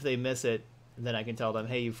they miss it, then I can tell them,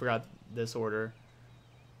 hey, you forgot this order,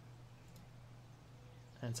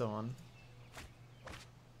 and so on.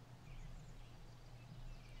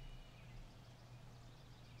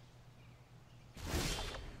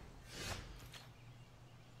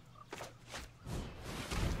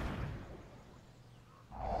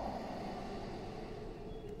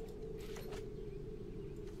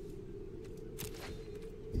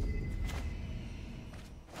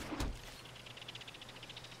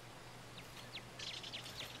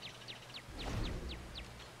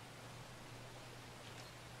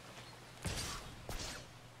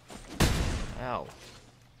 Ow.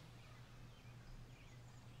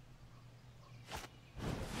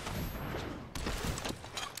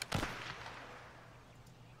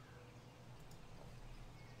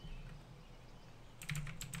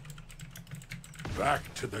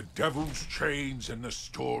 Back to the devil's chains and the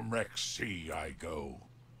storm-wrecked sea I go.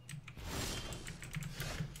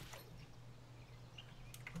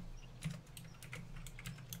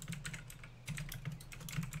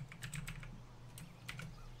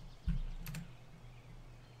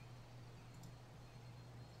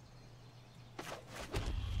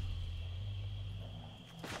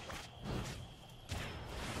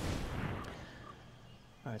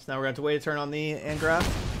 Alright, so now we're going to have to wait a turn on the Ingrath.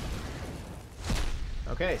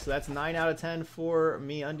 Okay, so that's 9 out of 10 for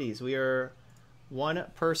MeUndies. We are one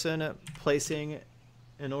person placing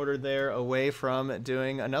an order there away from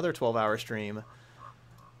doing another 12-hour stream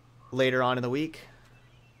later on in the week.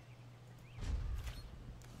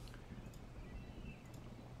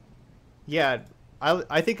 Yeah,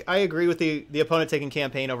 I think I agree with the opponent taking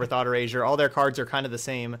Campaign over Thought Erasure. All their cards are kind of the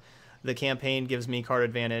same. The Campaign gives me card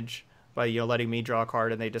advantage by, you know, letting me draw a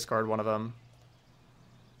card and they discard one of them.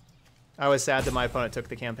 I was sad that my opponent took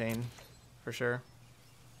the Campaign, for sure.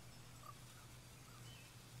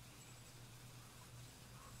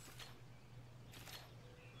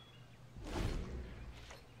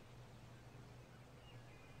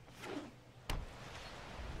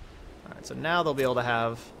 Alright, so now they'll be able to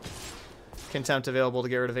have Contempt available to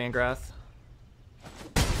get rid of Angrath.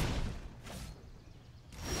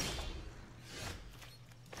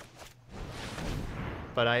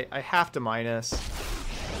 But I have to minus.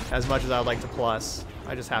 As much as I would like to plus,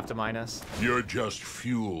 I just have to minus. You're just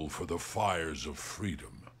fuel for the fires of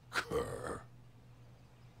freedom, cur.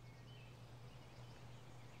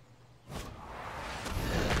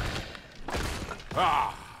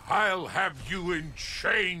 Ah, I'll have you in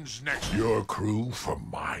chains next. Your crew for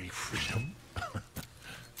my freedom?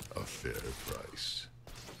 A fair price.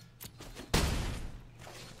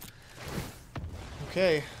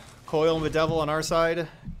 Okay. Coil and Bedevil on our side.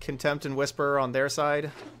 Contempt and Whisper on their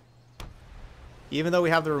side. Even though we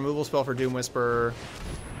have the removal spell for Doom Whisperer,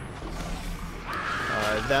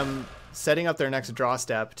 them setting up their next draw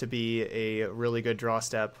step to be a really good draw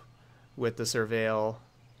step with the Surveil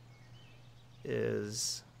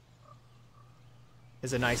is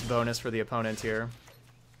a nice bonus for the opponent here.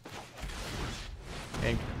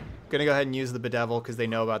 And gonna go ahead and use the Bedevil because they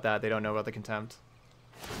know about that. They don't know about the Contempt.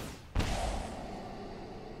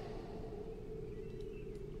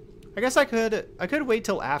 I guess I could wait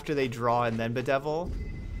till after they draw and then Bedevil.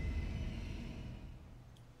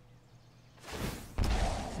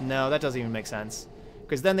 No, that doesn't even make sense.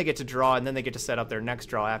 Because then they get to draw and then they get to set up their next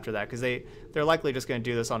draw after that. Because they're likely just going to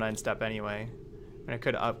do this on end step anyway. And I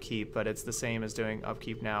could upkeep, but it's the same as doing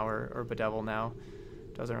upkeep now or Bedevil now.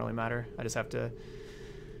 Doesn't really matter. I just have to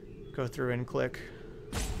go through and click.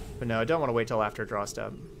 But no, I don't want to wait till after draw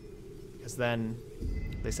step. Because then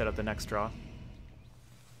they set up the next draw.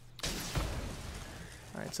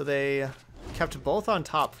 Alright, so they kept both on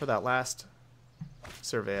top for that last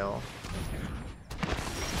Surveil.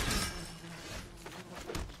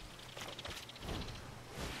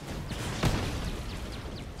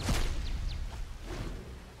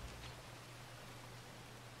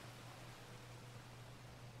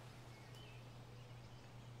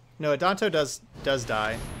 No, Adanto does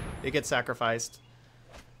die. It gets sacrificed.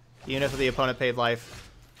 Even if the opponent paid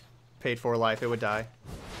 4 life, it would die.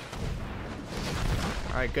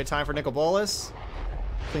 Alright, good time for Nicol Bolas.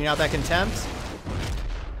 Clean out that Contempt.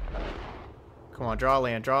 Come on, draw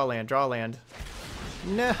land, draw land, draw land.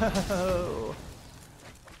 No!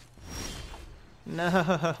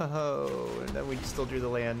 No! And then we still drew the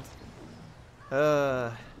land.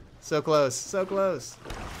 So close, so close.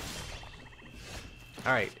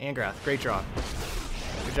 Alright, Angrath, great draw.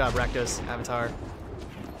 Good job, Rakdos, Avatar.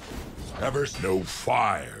 No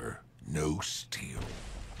fire, no steel.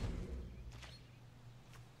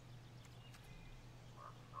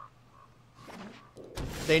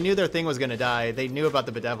 They knew their thing was gonna die. They knew about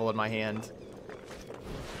the Bedevil in my hand.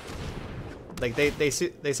 Like they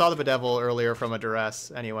saw the Bedevil earlier from a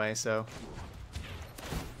duress anyway, so.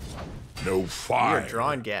 No fire. We are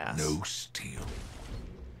drawing gas. No steel.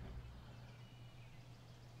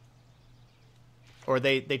 Or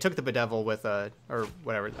they took the Bedevil with or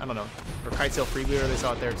whatever, I don't know. Or Kitesail Freebooter, they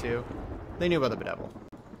saw it there too. They knew about the Bedevil.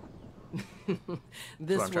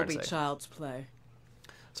 This will be child's play.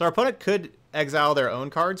 So our opponent could exile their own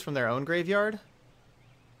cards from their own graveyard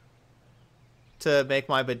to make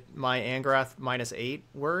my Angrath -8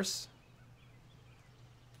 worse.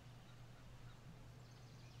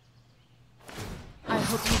 I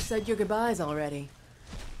hope you said your goodbyes already.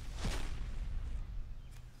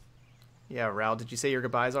 Yeah, Raul, did you say your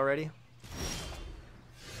goodbyes already?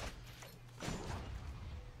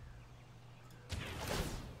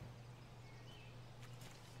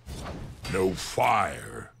 No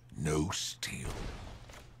fire, no steel.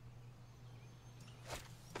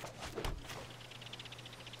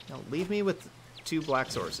 No, leave me with 2 black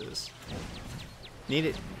sources.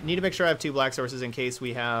 Need to make sure I have 2 black sources in case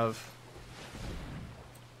we have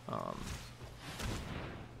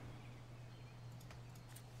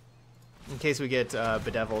in case we get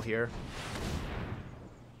Bedevil here.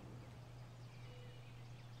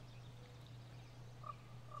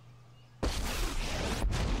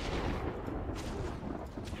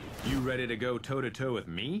 You ready to go toe-to-toe with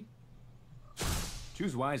me?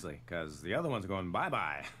 Choose wisely, because the other one's going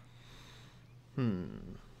bye-bye.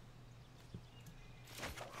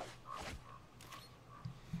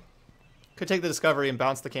 Could take the Discovery and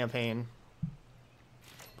bounce the campaign.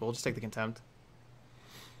 But we'll just take the Contempt.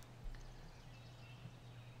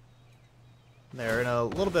 They're in a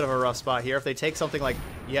little bit of a rough spot here. If they take something like...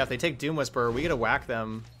 Yeah, if they take Doom Whisperer, we get to whack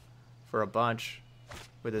them for a bunch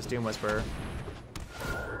with this Doom Whisperer.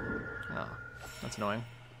 Oh, that's annoying.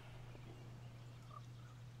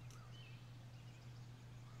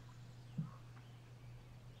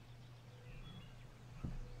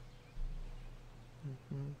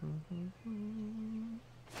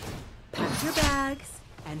 Pack your bags.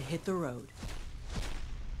 and hit the road.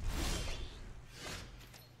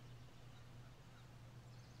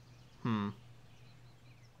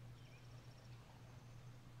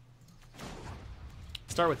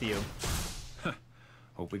 Start with you.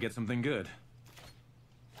 Hope we get something good.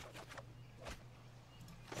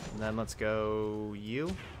 And then let's go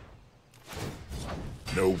you.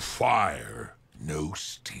 No fire, no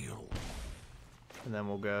steel. And then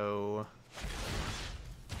we'll go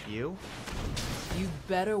you. You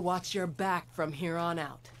better watch your back from here on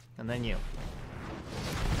out. And then you.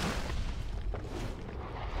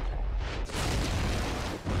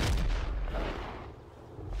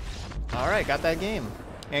 Alright, got that game.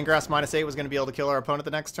 Angrass -8 was going to be able to kill our opponent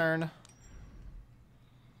the next turn.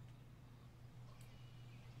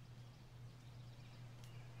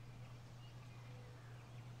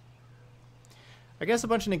 I guess a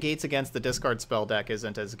bunch of negates against the discard spell deck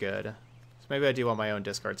isn't as good. So maybe I do want my own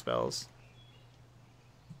discard spells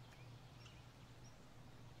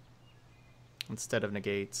instead of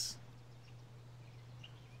negates.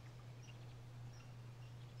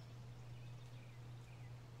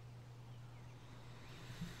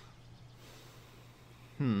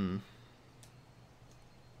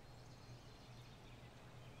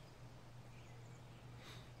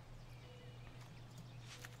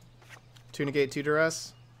 Two negate, two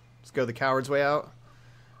duress. Let's go the coward's way out.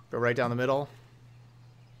 Go right down the middle.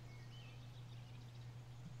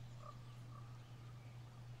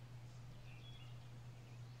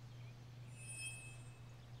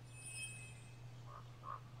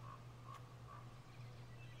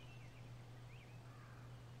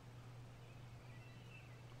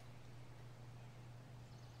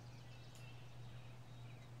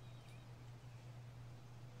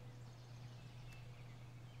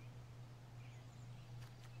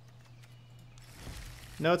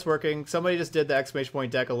 No, it's working. Somebody just did the exclamation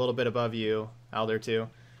point deck a little bit above you, Alder, too.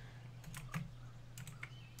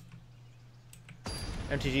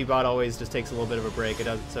 MTG bot always just takes a little bit of a break. It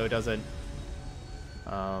doesn't, so it doesn't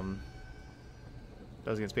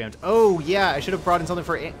get spammed. Oh yeah, I should have brought in something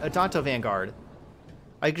for Adanto Vanguard.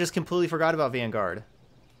 I just completely forgot about Vanguard.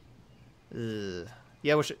 Ugh.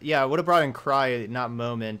 Yeah, I would have brought in Cry, not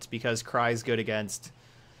Moment, because Cry's good against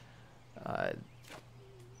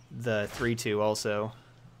the 3/2 also.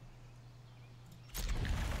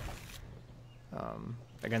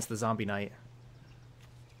 Against the Zombie Knight.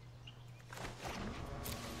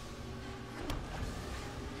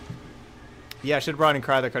 Yeah, I should have brought in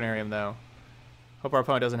Cry the Carnarium, though. Hope our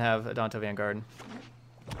opponent doesn't have Adanto Vanguard.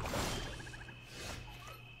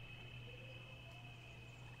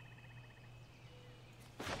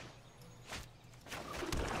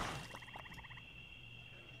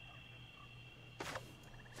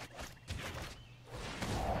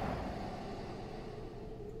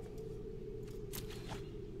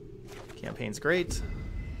 Campaign's great.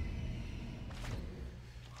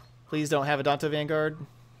 Please don't have Adanto Vanguard.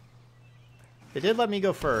 They did let me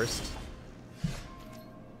go first.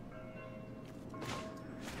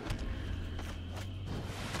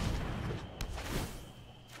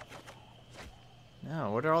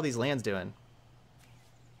 No, what are all these lands doing?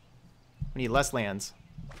 We need less lands.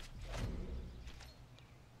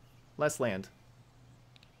 Less land.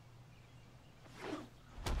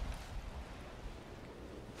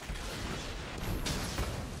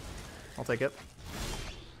 I'll take it.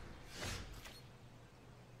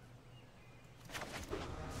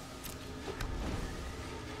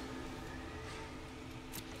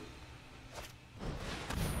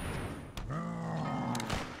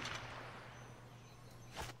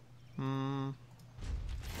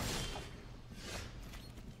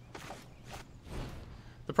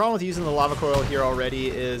 The problem with using the Lava Coil here already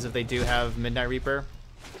is if they do have Midnight Reaper.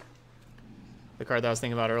 The card that I was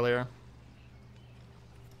thinking about earlier.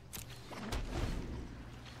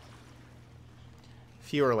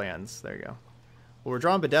 Fewer lands. There you go. Well, we're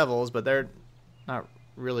drawing Bedevils, but they're not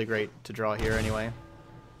really great to draw here anyway.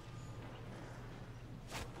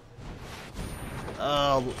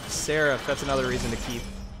 Oh, Seraph. That's another reason to keep.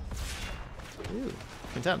 Ooh,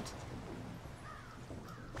 Contempt.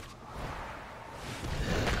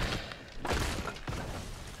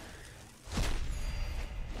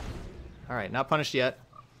 Alright, not punished yet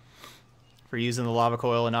for using the Lava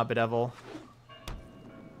Coil and not Bedevil.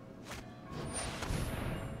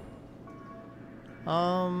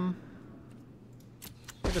 I'll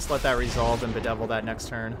just let that resolve and Bedevil that next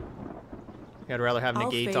turn. I'd rather have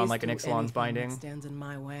Negate on like an Ixalan's Binding. Stands in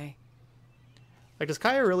my way. Like, does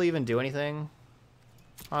Kaya really even do anything?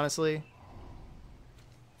 Honestly?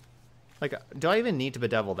 Like, do I even need to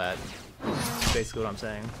Bedevil that? That's basically what I'm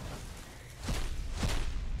saying.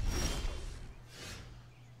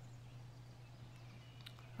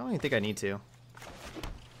 don't even think I need to.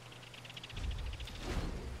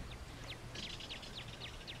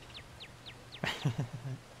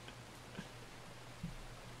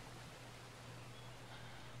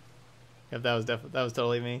 Yep, that was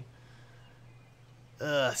totally me.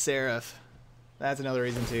 Ugh, Seraph. That's another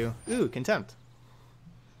reason to. Ooh, Contempt.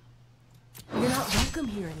 You're not welcome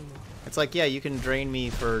here anymore. It's like, yeah, you can drain me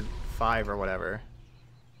for 5 or whatever.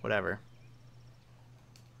 Whatever.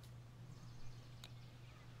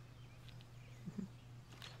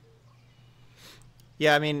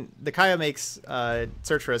 Yeah, I mean, the Kaya makes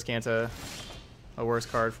Search for Azcanta a worse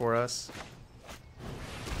card for us.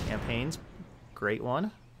 Campaigns, great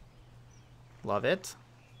one. Love it.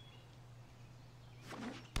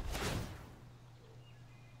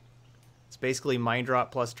 It's basically Mind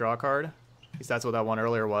Drop plus draw card. At least that's what that one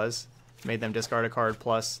earlier was. Made them discard a card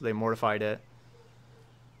plus they mortified it.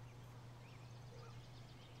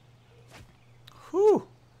 Whew.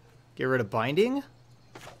 Get rid of Binding?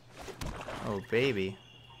 Oh, baby.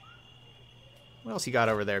 What else you got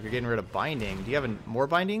over there if you're getting rid of Binding? Do you have more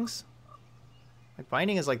Bindings? Like,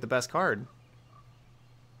 Binding is like the best card.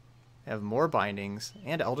 I have more Bindings.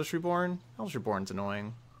 And Eldritch Reborn? Eldritch Reborn's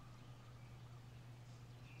annoying.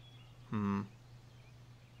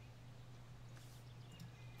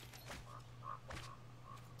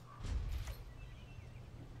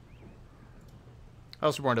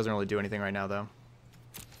 Eldritch Reborn doesn't really do anything right now, though.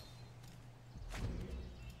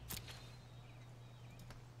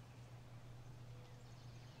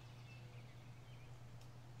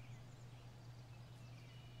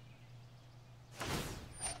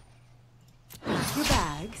 Pack your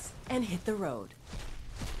bags and hit the road.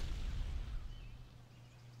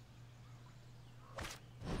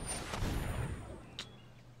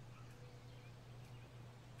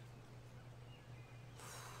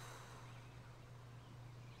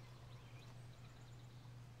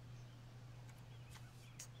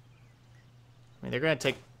 I mean, they're going to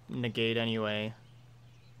take Negate anyway.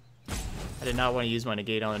 I did not want to use my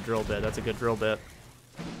Negate on a drill bit. That's a good drill bit.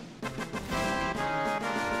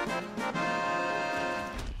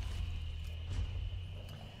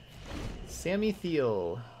 Sammy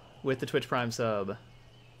Thiel with the Twitch Prime sub.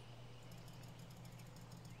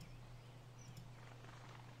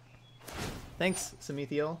 Thanks, Sammy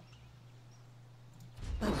Thiel.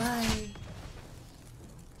 Bye-bye.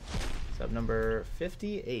 Sub number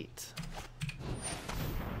 58.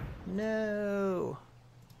 No.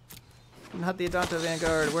 Not the Adonto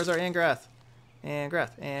Vanguard. Where's our Angrath?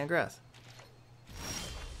 Angrath.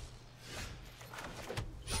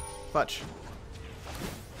 Fudge.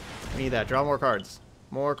 We need that. Draw more cards.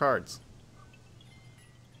 More cards.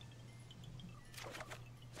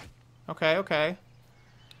 Okay.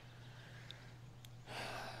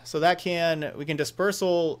 So we can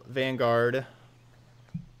Dispersal Vanguard.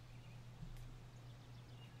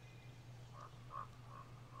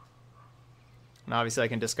 And obviously I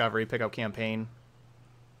can Discovery, pick up Campaign.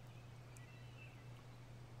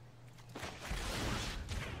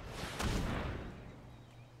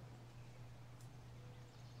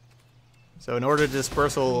 So in order to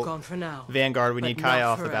Dispersal Gone for now, Vanguard, we but need Kaya not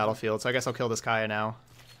off the forever. battlefield. So I guess I'll kill this Kaya now.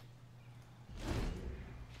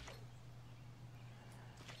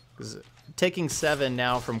 Because taking 7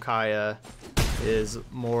 now from Kaya is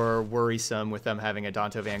more worrisome with them having a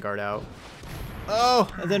Danto Vanguard out. Oh,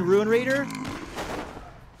 and then Ruin Raider?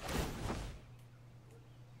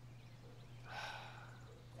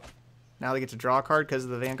 Now they get to draw a card because of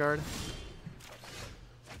the Vanguard?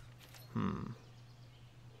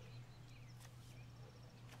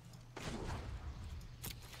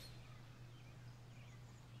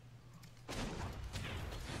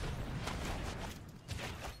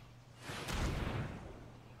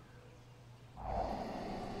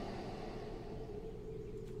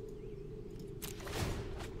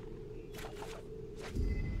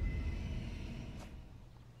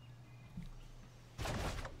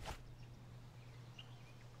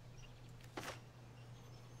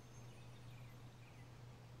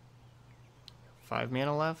 Five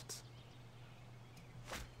mana left.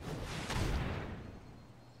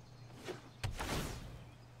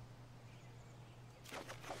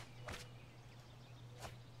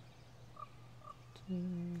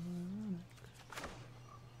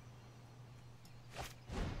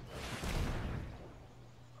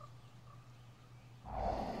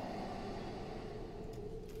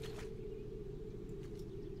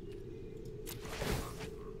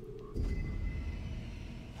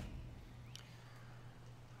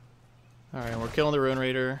 Alright, we're killing the Ruin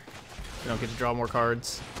Raider. We don't get to draw more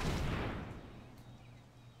cards.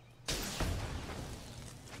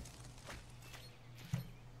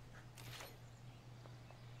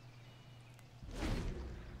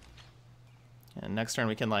 And next turn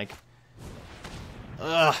we can, like...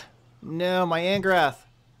 Ugh! No, my Angrath!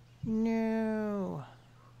 No!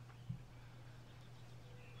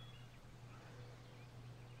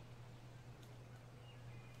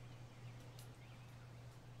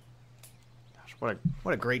 Gosh,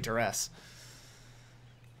 what a great duress.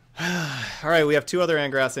 Alright, we have 2 other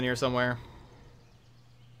Angraths in here somewhere.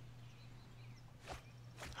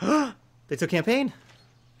 They took campaign!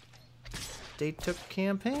 They took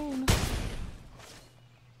campaign!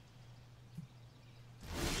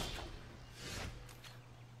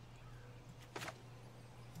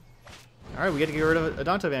 Alright, we get to get rid of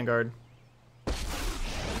Adonto Vanguard.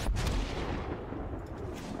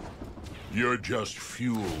 You're just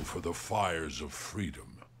fuel for the fires of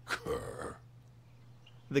freedom, cur.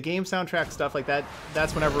 The game soundtrack stuff like that,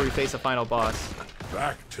 that's whenever we face a final boss.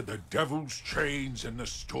 Back to the devil's chains and the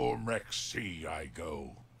storm-wrecked sea I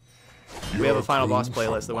go. We have a final boss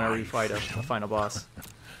playlist that whenever we fight a final boss.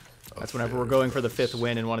 That's whenever we're going for the 5th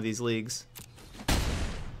win in one of these leagues.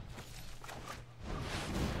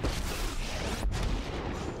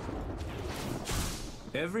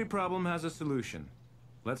 Every problem has a solution.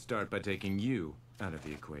 Let's start by taking you out of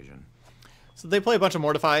the equation. So they play a bunch of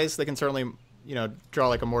Mortifies. They can certainly, you know, draw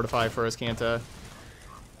like a Mortify for Azcanta.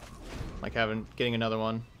 Like getting another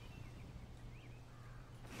one.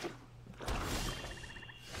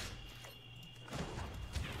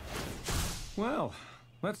 Well,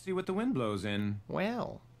 let's see what the wind blows in.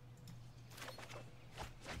 Well.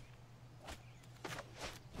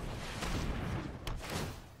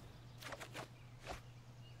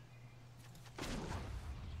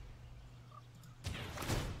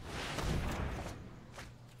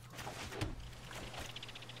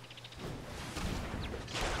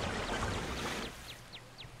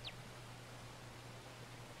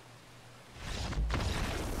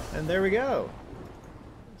 And there we go.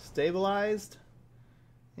 Stabilized.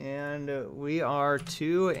 And we are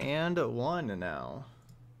 2-1 now.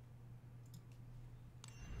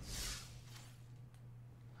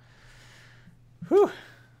 Whew.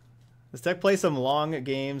 This deck plays some long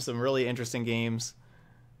games, some really interesting games,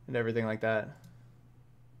 and everything like that.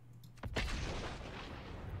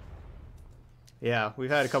 Yeah,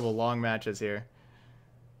 we've had a couple long matches here.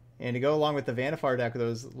 And to go along with the Vannifar deck with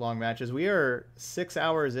those long matches, we are 6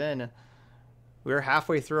 hours in. We're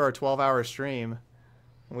halfway through our 12-hour stream.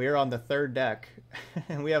 We are on the 3rd deck.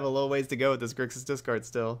 And we have a little ways to go with this Grixis discard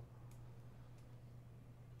still.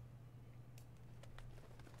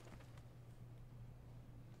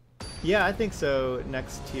 Yeah, I think so.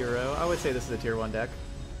 Next tier O. I would say this is a tier 1 deck.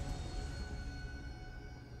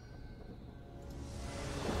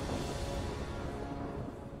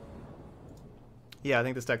 Yeah, I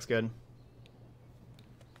think this deck's good.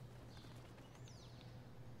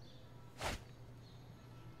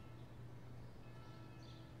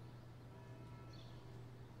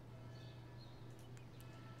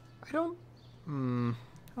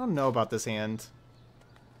 I don't know about this hand.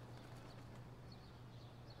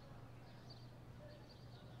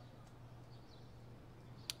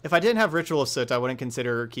 If I didn't have Ritual of Soot, I wouldn't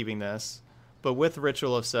consider keeping this. But with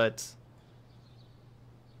Ritual of Soot,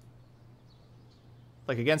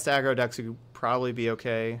 like against aggro decks, it would probably be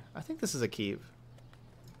okay. I think this is a keep.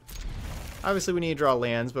 Obviously, we need to draw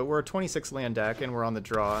lands, but we're a 26 land deck, and we're on the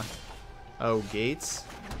draw. Oh, Gates.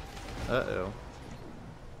 Uh-oh.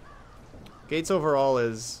 Gates overall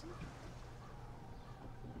is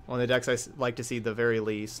one of the decks I like to see the very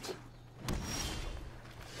least.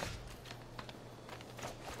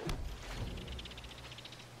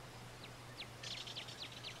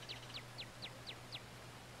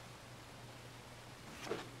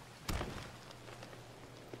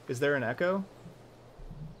 Is there an Echo?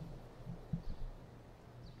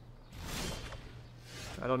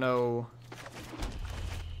 I don't know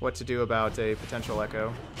what to do about a potential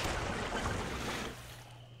Echo.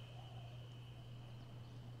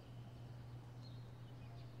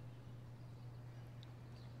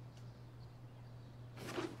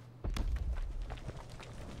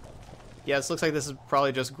 Yeah, this looks like this is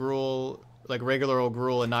probably just Gruul, like regular old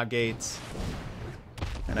Gruul and not Gates.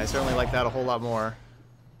 And I certainly like that a whole lot more.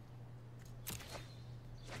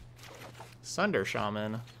 Sunder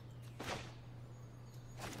Shaman.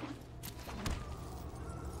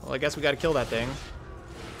 Well, I guess we gotta kill that thing.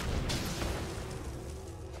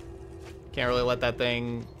 Can't really let that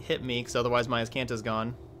thing hit me, because otherwise my Azcanta's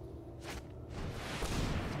gone.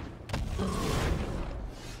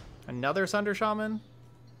 Another Sunder Shaman?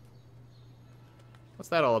 What's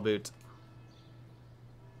that all about?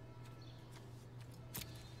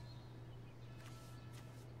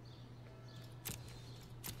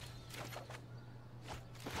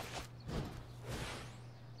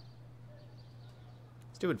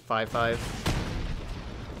 do it 5/5.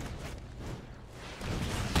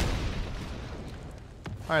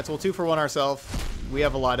 Alright, so we'll 2-for-1 ourselves. We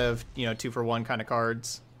have a lot of, 2-for-1 kind of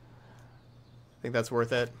cards. I think that's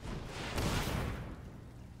worth it.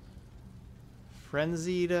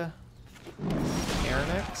 Frenzied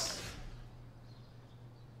Arnix?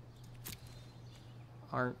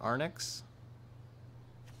 Arnix?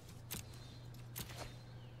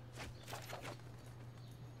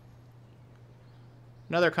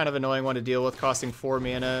 Another kind of annoying one to deal with, costing 4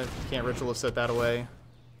 mana. Can't Ritual of Set that away.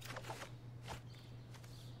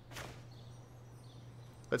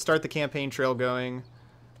 Let's start the campaign trail going.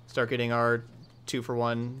 Start getting our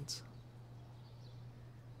 2-for-1s.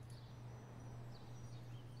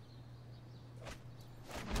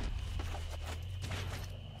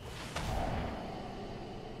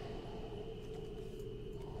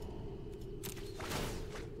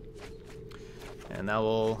 And that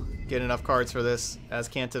will get enough cards for this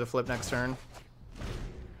Azcanta to flip next turn.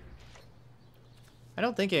 I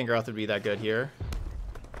don't think Angrath would be that good here.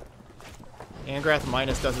 Angrath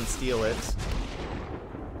minus doesn't steal it.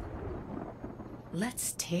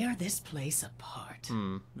 Let's tear this place apart.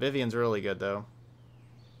 Vivian's really good, though.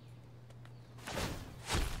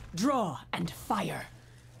 Draw and fire.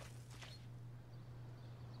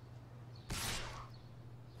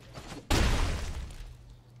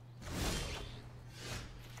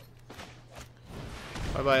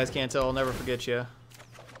 Bye-bye, Azcanta. I'll never forget you.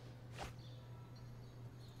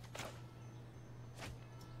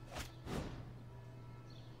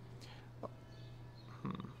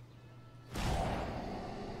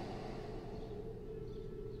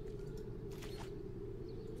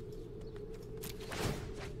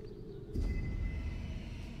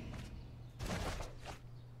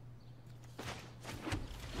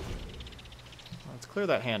 Let's clear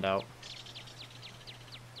that hand out.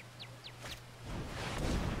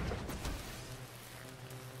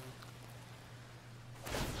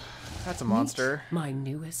 That's a monster. Meet my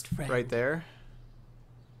newest friend. Right there.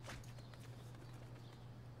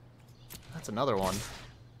 That's another one.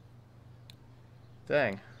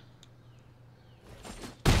 Dang.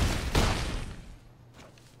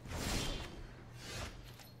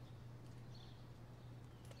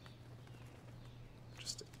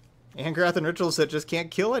 Just Angrath and Ritual Set just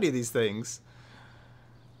can't kill any of these things.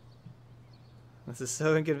 This is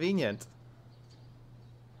so inconvenient.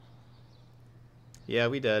 Yeah,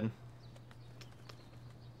 we did.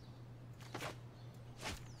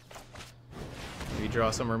 Maybe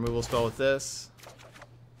draw some removal spell with this.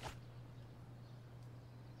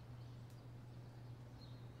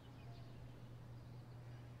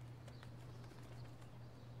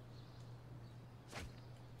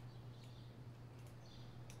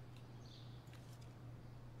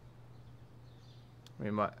 I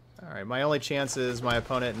mean, alright, my only chance is my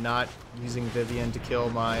opponent not using Vivian to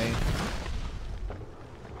kill my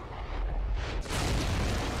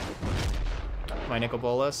Nicol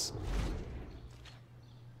Bolas.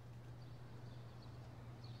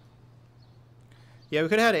 Yeah, we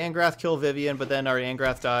could have had Angrath kill Vivian, but then our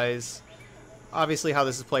Angrath dies. Obviously, how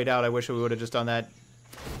this is played out, I wish we would have just done that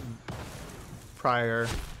prior.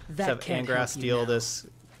 That Have can't Angrath help you steal now. this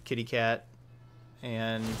kitty cat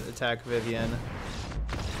and attack Vivian.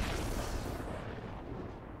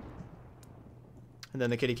 And then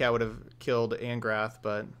the kitty cat would have killed Angrath,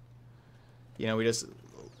 but, you know, we just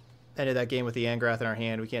ended that game with the Angrath in our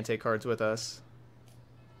hand. We can't take cards with us.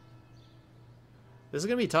 This is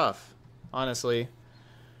going to be tough, honestly.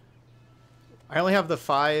 I only have the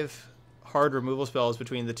 5 hard removal spells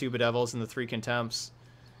between the 2 Bedevils and the 3 Contempts.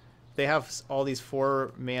 They have all these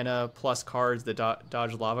 4 mana plus cards that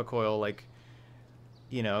dodge Lava Coil, like,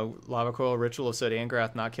 you know, Lava Coil, Ritual of Soot,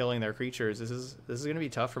 Angrath not killing their creatures. This is going to be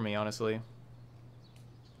tough for me, honestly.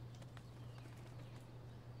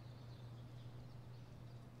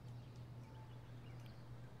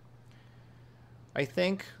 I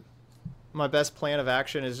think my best plan of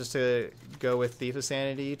action is just to go with Thief of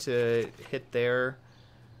Sanity to hit their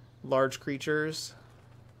large creatures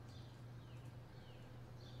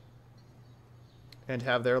and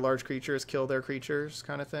have their large creatures kill their creatures,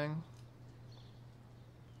 kind of thing.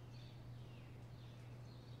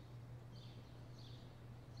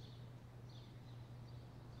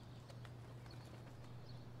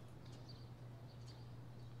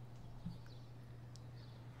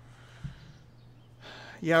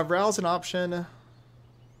 Yeah, Ral's an option.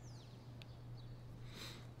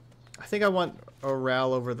 I think I want a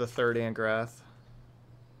Ral over the 3rd Angrath.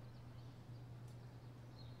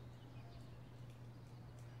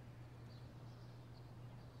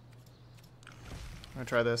 I'm gonna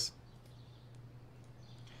try this.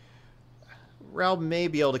 Ral may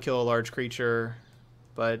be able to kill a large creature,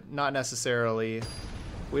 but not necessarily.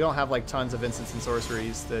 We don't have like tons of instants and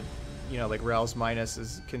sorceries that, you know, like Ral's minus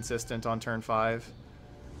is consistent on turn 5.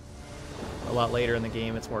 A lot later in the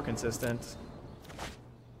game it's more consistent.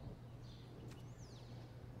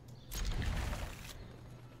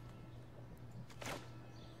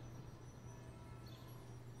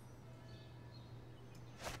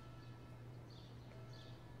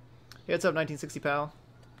 Hey, what's up, 1960 pal?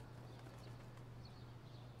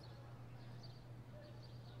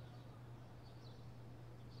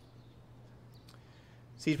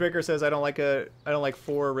 Siegebreaker says I don't like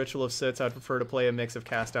 4 Ritual of Sits. I'd prefer to play a mix of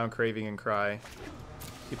Cast Down, Craving, and Cry.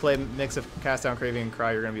 If you play a mix of Cast Down, Craving, and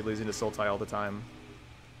Cry, you're going to be losing to Sultai all the time.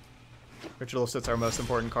 Ritual of Sits our most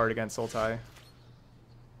important card against Sultai.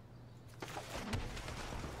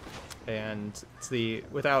 And it's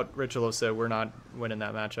without Ritual of Sit, we're not winning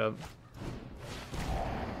that matchup.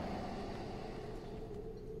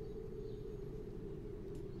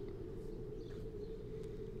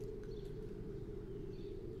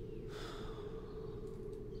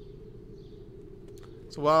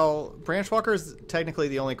 So while Branchwalker is technically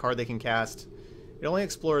the only card they can cast, it only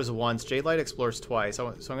explores once. Jade Light explores twice. So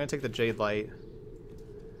I'm going to take the Jade Light.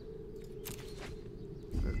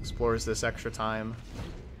 It explores this extra time.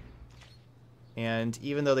 And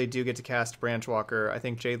even though they do get to cast Branchwalker, I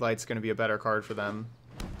think Jade Light's going to be a better card for them.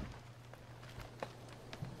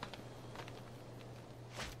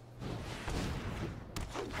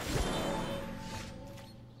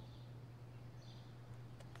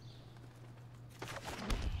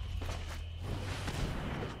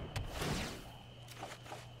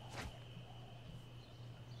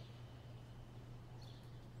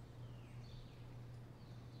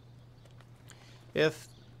 If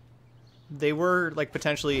they were like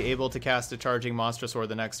potentially able to cast a charging monster sword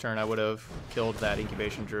the next turn, I would have killed that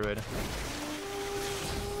incubation druid.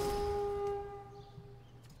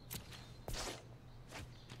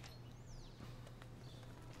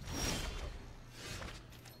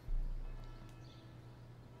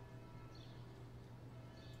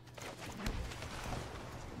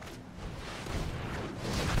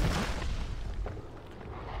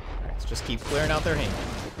 Alright, let's just keep clearing out their hand.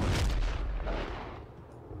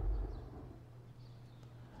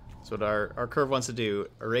 That's what our curve wants to do.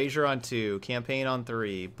 Erasure on 2, Campaign on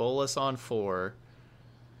 3, Bolus on 4.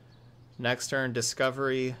 Next turn,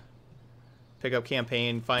 Discovery, pick up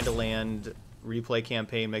Campaign, find a land, replay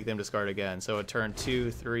Campaign, make them discard again. So a turn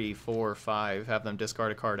 2, 3, 4, 5, have them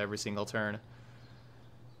discard a card every single turn.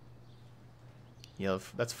 You know,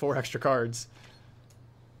 that's 4 extra cards.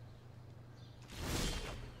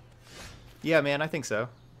 Yeah, man, I think so.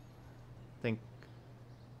 I think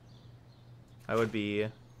I would be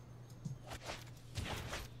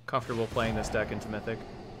comfortable playing this deck into Mythic.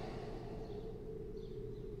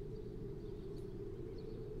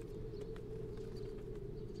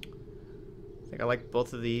 I think I like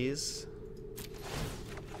both of these.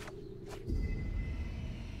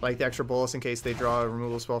 Like the extra bolus in case they draw a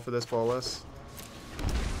removal spell for this bolus.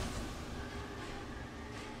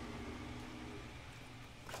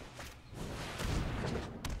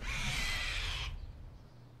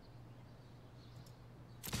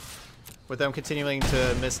 With them continuing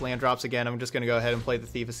to miss land drops again, I'm just going to go ahead and play the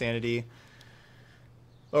Thief of Sanity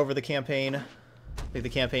over the Campaign. I think the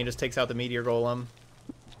Campaign just takes out the Meteor Golem.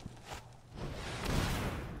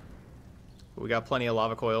 We got plenty of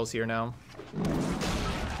Lava Coils here now.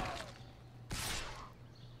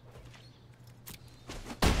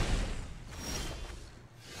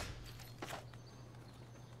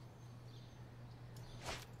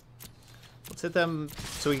 Let's hit them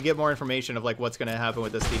so we can get more information of like what's going to happen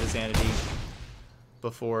with this Thief of Sanity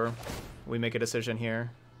before we make a decision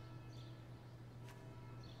here.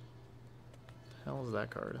 What the hell is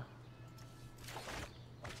that card?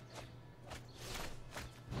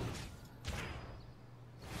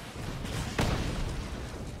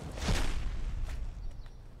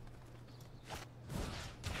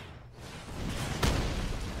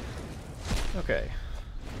 Okay.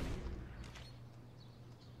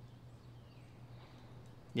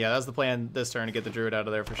 Yeah, that was the plan this turn, to get the Druid out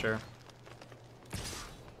of there for sure.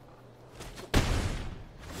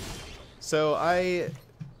 So I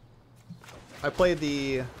played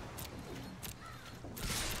the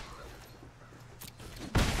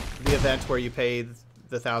event where you pay the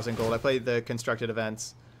 1,000 gold. I played the constructed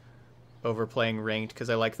events over playing ranked because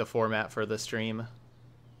I like the format for the stream.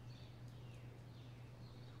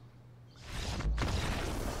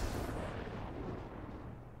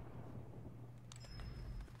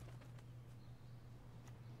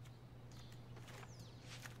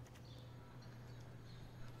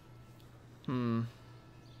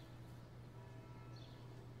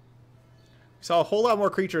 saw a whole lot more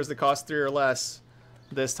creatures that cost 3 or less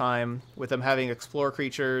this time, with them having explore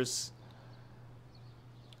creatures,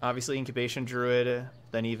 obviously incubation druid,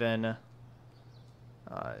 then even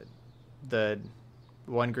the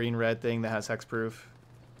 1 green red thing that has hexproof.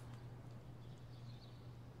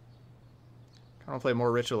 I want to play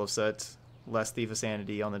more Ritual of Soot, less Thief of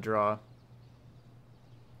Sanity on the draw.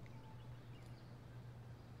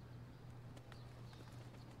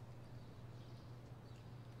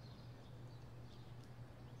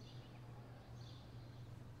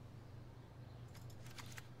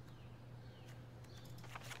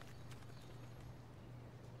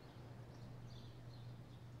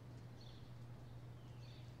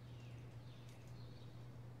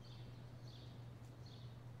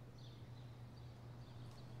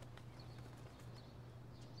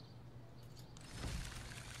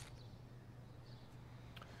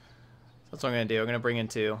 That's what I'm going to do. I'm going to bring in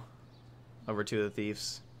 2 over 2 of the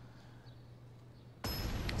Thieves. It's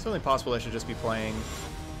certainly possible I should just be playing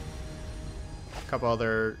a couple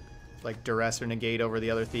other, like, Duress or Negate over the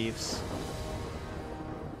other Thieves.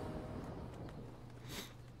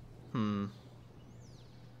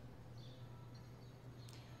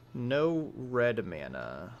 No red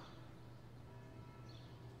mana.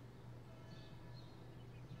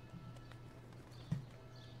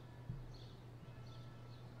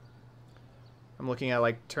 I'm looking at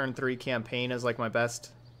like turn 3 campaign as like my best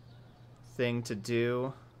thing to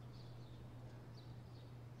do.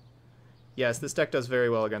 Yes, this deck does very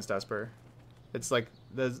well against Esper. It's like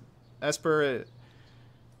the Esper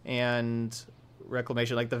and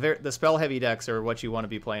Reclamation, like the spell heavy decks are what you want to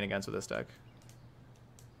be playing against with this deck.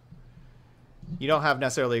 You don't have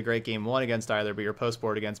necessarily a great game 1 against either, but your post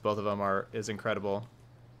board against both of them is incredible.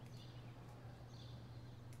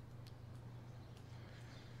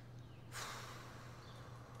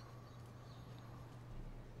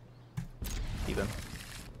 Even.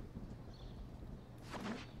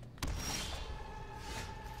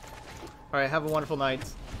 Alright, have a wonderful night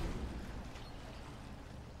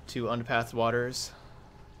to Unpathed Waters,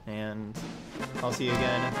 and I'll see you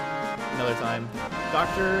again another time.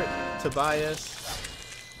 Dr. Tobias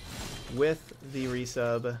with the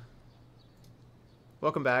resub.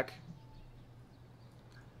 Welcome back.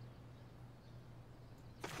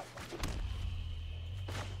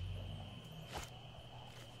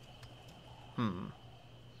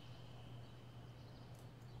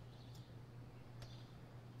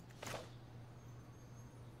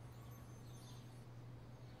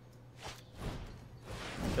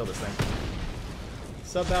 Kill this thing.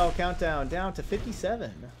 Sub battle countdown down to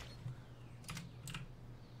 57.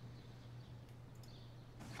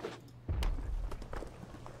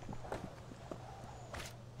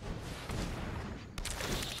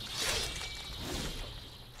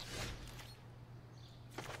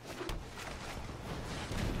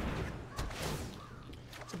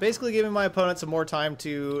 So basically giving my opponent some more time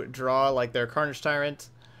to draw like their Carnage Tyrant.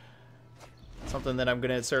 Something that I'm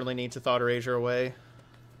going to certainly need to Thought Erasure away.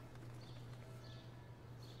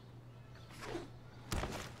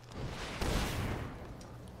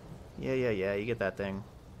 Yeah, you get that thing.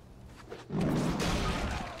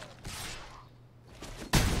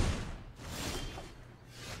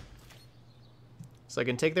 So I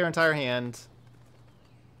can take their entire hand,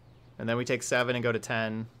 and then we take 7 and go to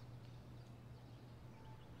 10.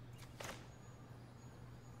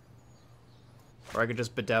 Or I could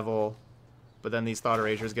just Bedevil, but then these Thought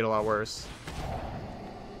Erasures get a lot worse.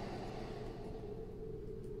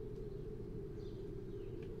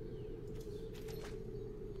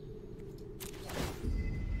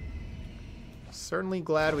 Certainly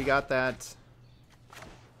glad we got that.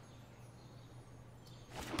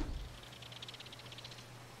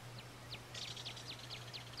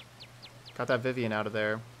 Got that Vivian out of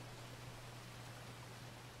there.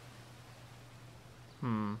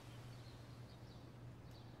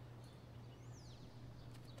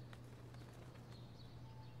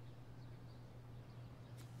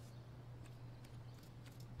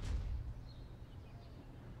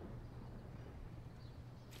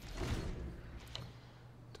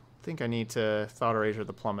 I think I need to Thought Erasure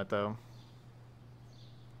the Plummet, though.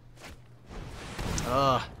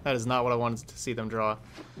 Ugh, that is not what I wanted to see them draw.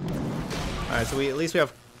 Alright, so at least we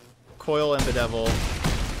have Coil and Bedevil.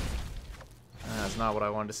 That's not what I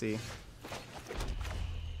wanted to see.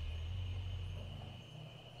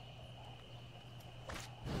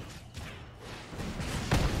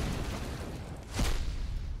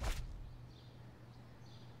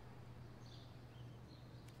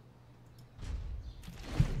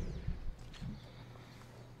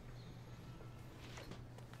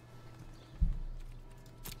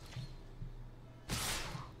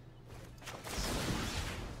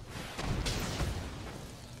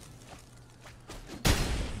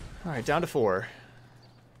 All right, down to 4.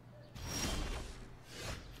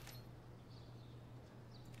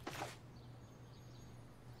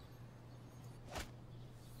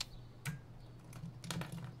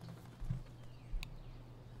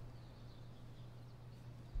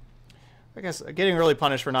 I guess getting really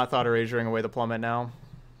punished for not thought erasuring away the plummet now.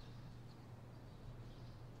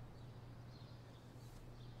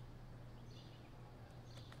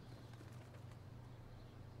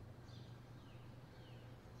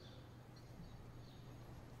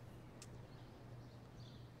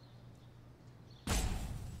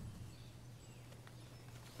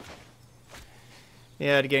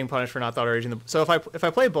 Yeah, getting punished for not thought erasing the. So if I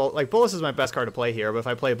play Bolus is my best card to play here, but if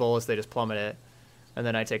I play Bolus, they just plummet it, and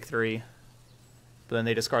then I take 3. But then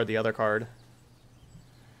they discard the other card.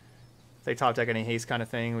 If they top deck any haste kind of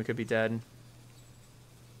thing, we could be dead.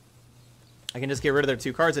 I can just get rid of their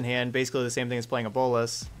 2 cards in hand, basically the same thing as playing a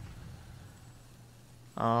Bolus.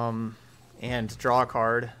 And draw a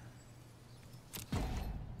card.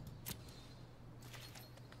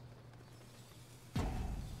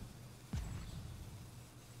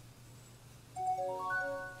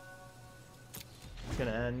 It's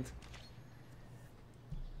gonna end.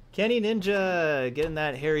 Kenny Ninja getting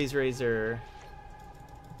that Harry's Razor.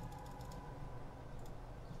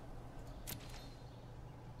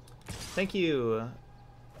 Thank you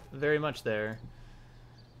very much there.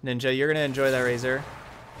 Ninja, you're gonna enjoy that razor.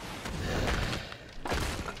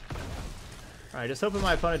 Alright, just hoping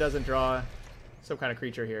my opponent doesn't draw some kind of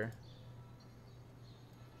creature here.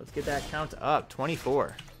 Let's get that count up.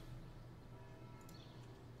 24.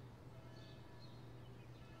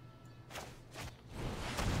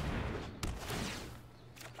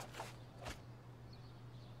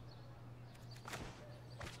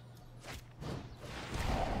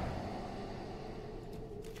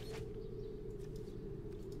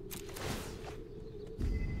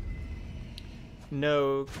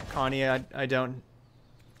 No, Connie, I don't.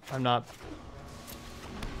 I'm not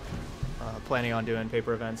planning on doing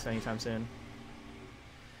paper events anytime soon.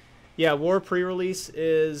 Yeah, War pre-release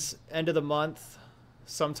is end of the month,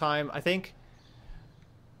 sometime. I think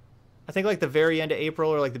like the very end of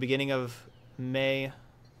April or like the beginning of May.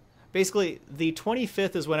 Basically, the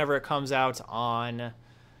 25th is whenever it comes out on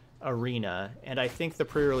Arena, and I think the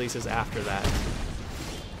pre-release is after that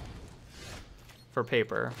for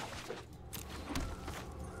paper.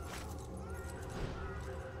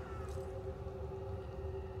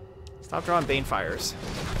 Stop drawing Banefires.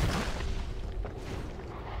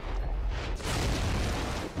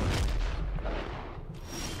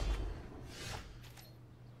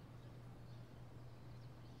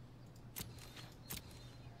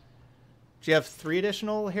 Do you have 3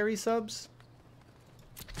 additional Harry subs?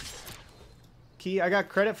 Key, I got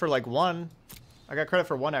credit for like 1. I got credit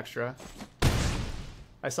for 1 extra.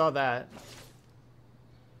 I saw that.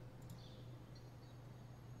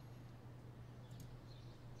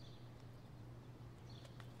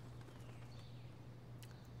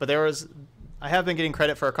 But I have been getting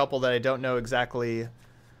credit for a couple that I don't know exactly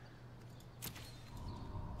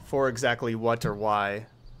what or why.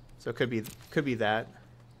 So it could be that.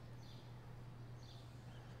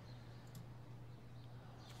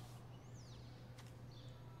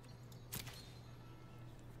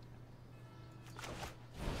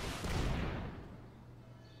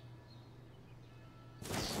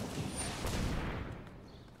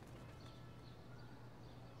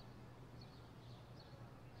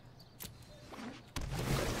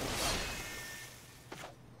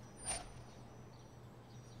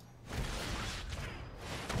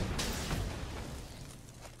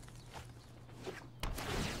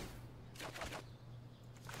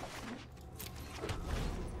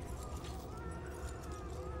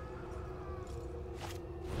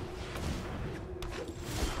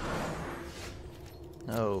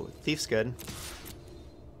 Oh, Thief's good.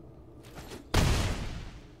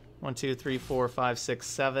 1, 2, 3, 4, 5, 6,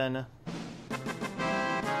 7.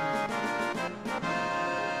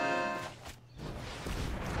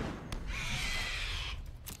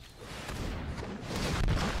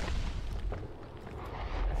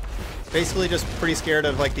 Basically just pretty scared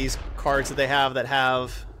of like these cards that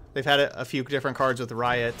they've had a few different cards with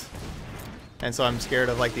Riot. And so I'm scared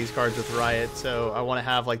of like these cards with Riot, so I want to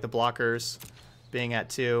have like the blockers being at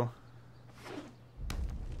 2.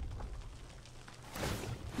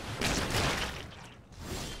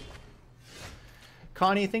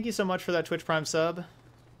 Connie, thank you so much for that Twitch Prime sub.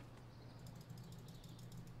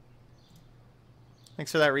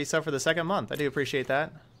 Thanks for that resub for the 2nd month. I do appreciate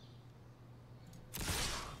that.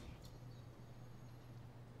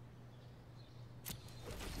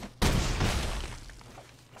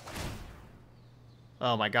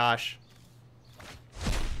 Oh my gosh.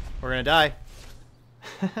 We're gonna die.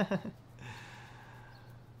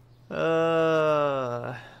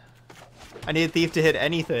 I need Thief to hit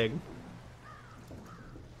anything.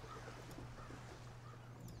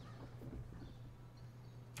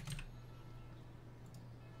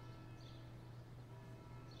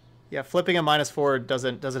 Yeah, flipping a -4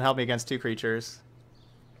 doesn't help me against 2 creatures.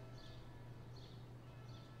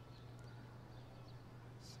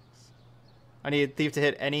 I need Thief to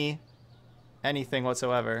hit anything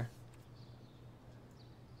whatsoever.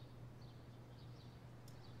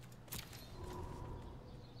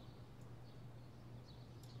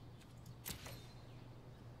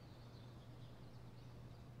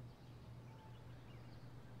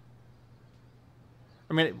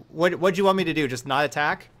 I mean, what'd you want me to do? Just not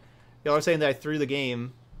attack? Y'all are saying that I threw the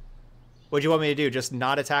game. What'd you want me to do? Just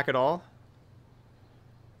not attack at all?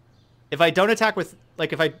 If I don't attack with,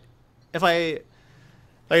 like, if I like,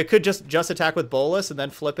 I could just attack with Bolus and then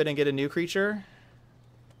flip it and get a new creature.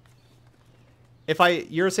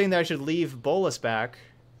 You're saying that I should leave Bolus back.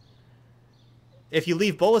 If you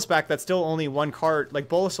leave Bolus back, that's still only one card. Like,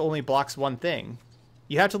 Bolus only blocks one thing.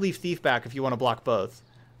 You have to leave Thief back if you want to block both.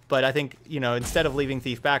 But I think, you know, instead of leaving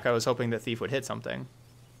Thief back, I was hoping that Thief would hit something.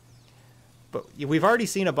 But we've already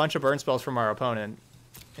seen a bunch of burn spells from our opponent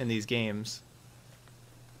in these games.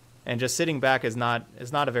 And just sitting back is not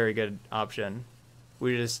a very good option.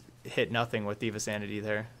 We just hit nothing with Thief of Sanity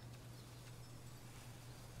there.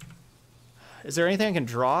 Is there anything I can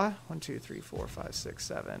draw? 1, 2, 3, 4, 5, 6,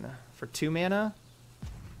 7. For 2 mana? I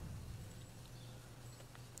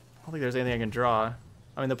don't think there's anything I can draw.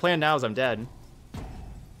 I mean, the plan now is I'm dead.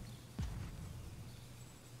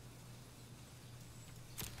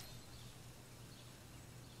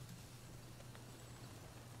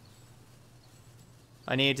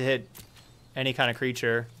 I need to hit any kind of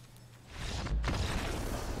creature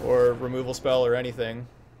or removal spell or anything.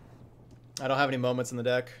 I don't have any moments in the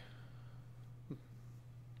deck.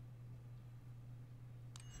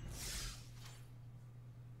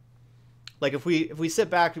 Like, if we sit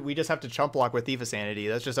back, we just have to chump block with Thief of Sanity.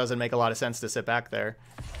 That just doesn't make a lot of sense to sit back there.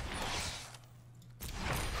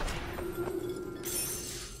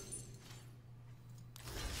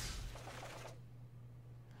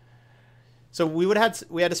 So we had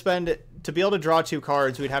to spend, to be able to draw 2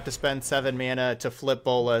 cards, we'd have to spend 7 mana to flip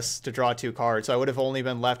Bolus to draw 2 cards. So I would have only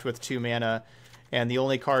been left with 2 mana, and the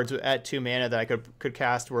only cards at 2 mana that I could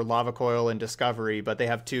cast were Lava Coil and Discovery, but they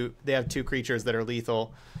have two creatures that are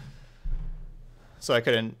lethal. So I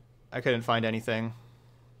couldn't find anything.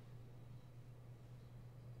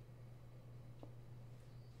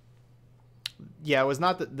 Yeah, it was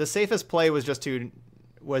not the safest play was just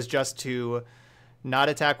to not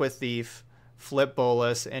attack with Thief, flip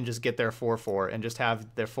Bolus, and just get their 4/4 and just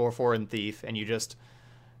have their 4/4 and Thief, and you just,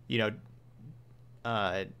 you know,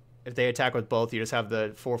 if they attack with both, you just have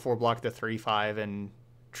the 4/4 block the 3/5 and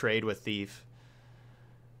trade with Thief.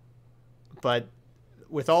 But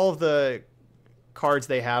with all of the cards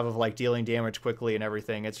they have of like dealing damage quickly and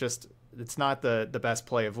everything, it's not the best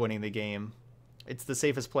play of winning the game. It's the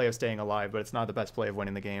safest play of staying alive, but it's not the best play of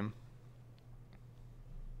winning the game.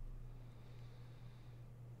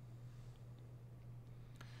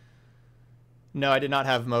 No, I did not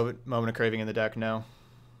have Moment of Craving in the deck, no.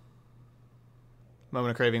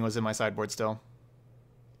 Moment of Craving was in my sideboard still.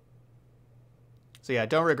 So yeah,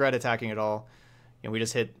 don't regret attacking at all. You know, we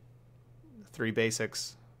just hit 3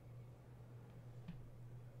 basics.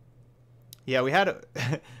 Yeah, we had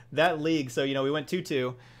that league, so, you know, we went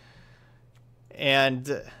 2-2.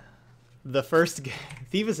 And the first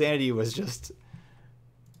Thief of Sanity was just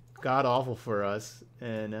god-awful for us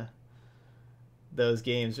in those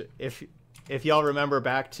games. If y'all remember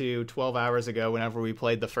back to 12 hours ago, whenever we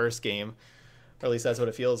played the first game, or at least that's what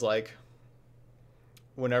it feels like,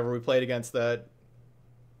 whenever we played against that,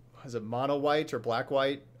 was it mono-white or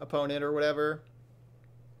black-white opponent or whatever,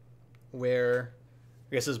 where,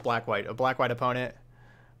 I guess it was black-white, a black-white opponent,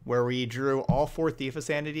 where we drew all 4 Thief of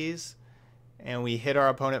Sanities, and we hit our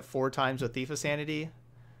opponent 4 times with Thief of Sanity.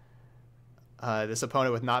 This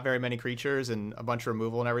opponent with not very many creatures and a bunch of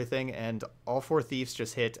removal and everything, and all 4 Thieves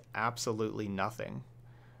just hit absolutely nothing.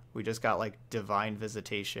 We just got like Divine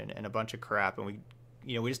Visitation and a bunch of crap, and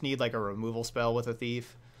we just need like a removal spell with a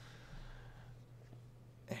Thief,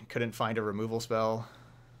 and couldn't find a removal spell.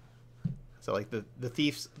 So like the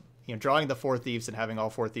Thieves, you know, drawing the 4 Thieves and having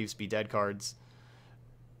all 4 Thieves be dead cards,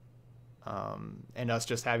 and us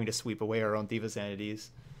just having to sweep away our own Thief of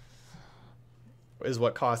Sanities is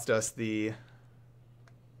what cost us the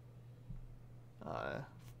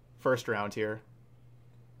first round here.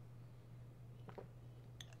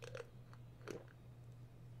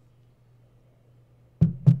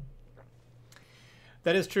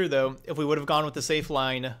 That is true, though. If we would have gone with the safe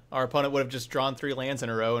line, our opponent would have just drawn 3 lands in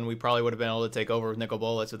a row, and we probably would have been able to take over with Nicol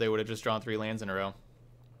Bolas if they would have just drawn 3 lands in a row.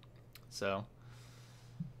 So,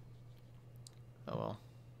 oh well.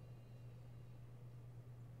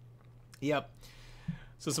 Yep.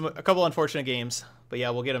 So a couple unfortunate games, but yeah,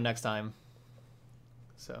 we'll get them next time.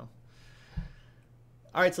 So,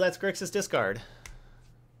 all right, so that's Grixis Discard.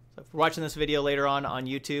 So if you're watching this video later on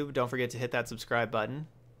YouTube, don't forget to hit that subscribe button.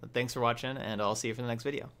 Thanks for watching, and I'll see you for the next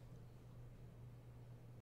video.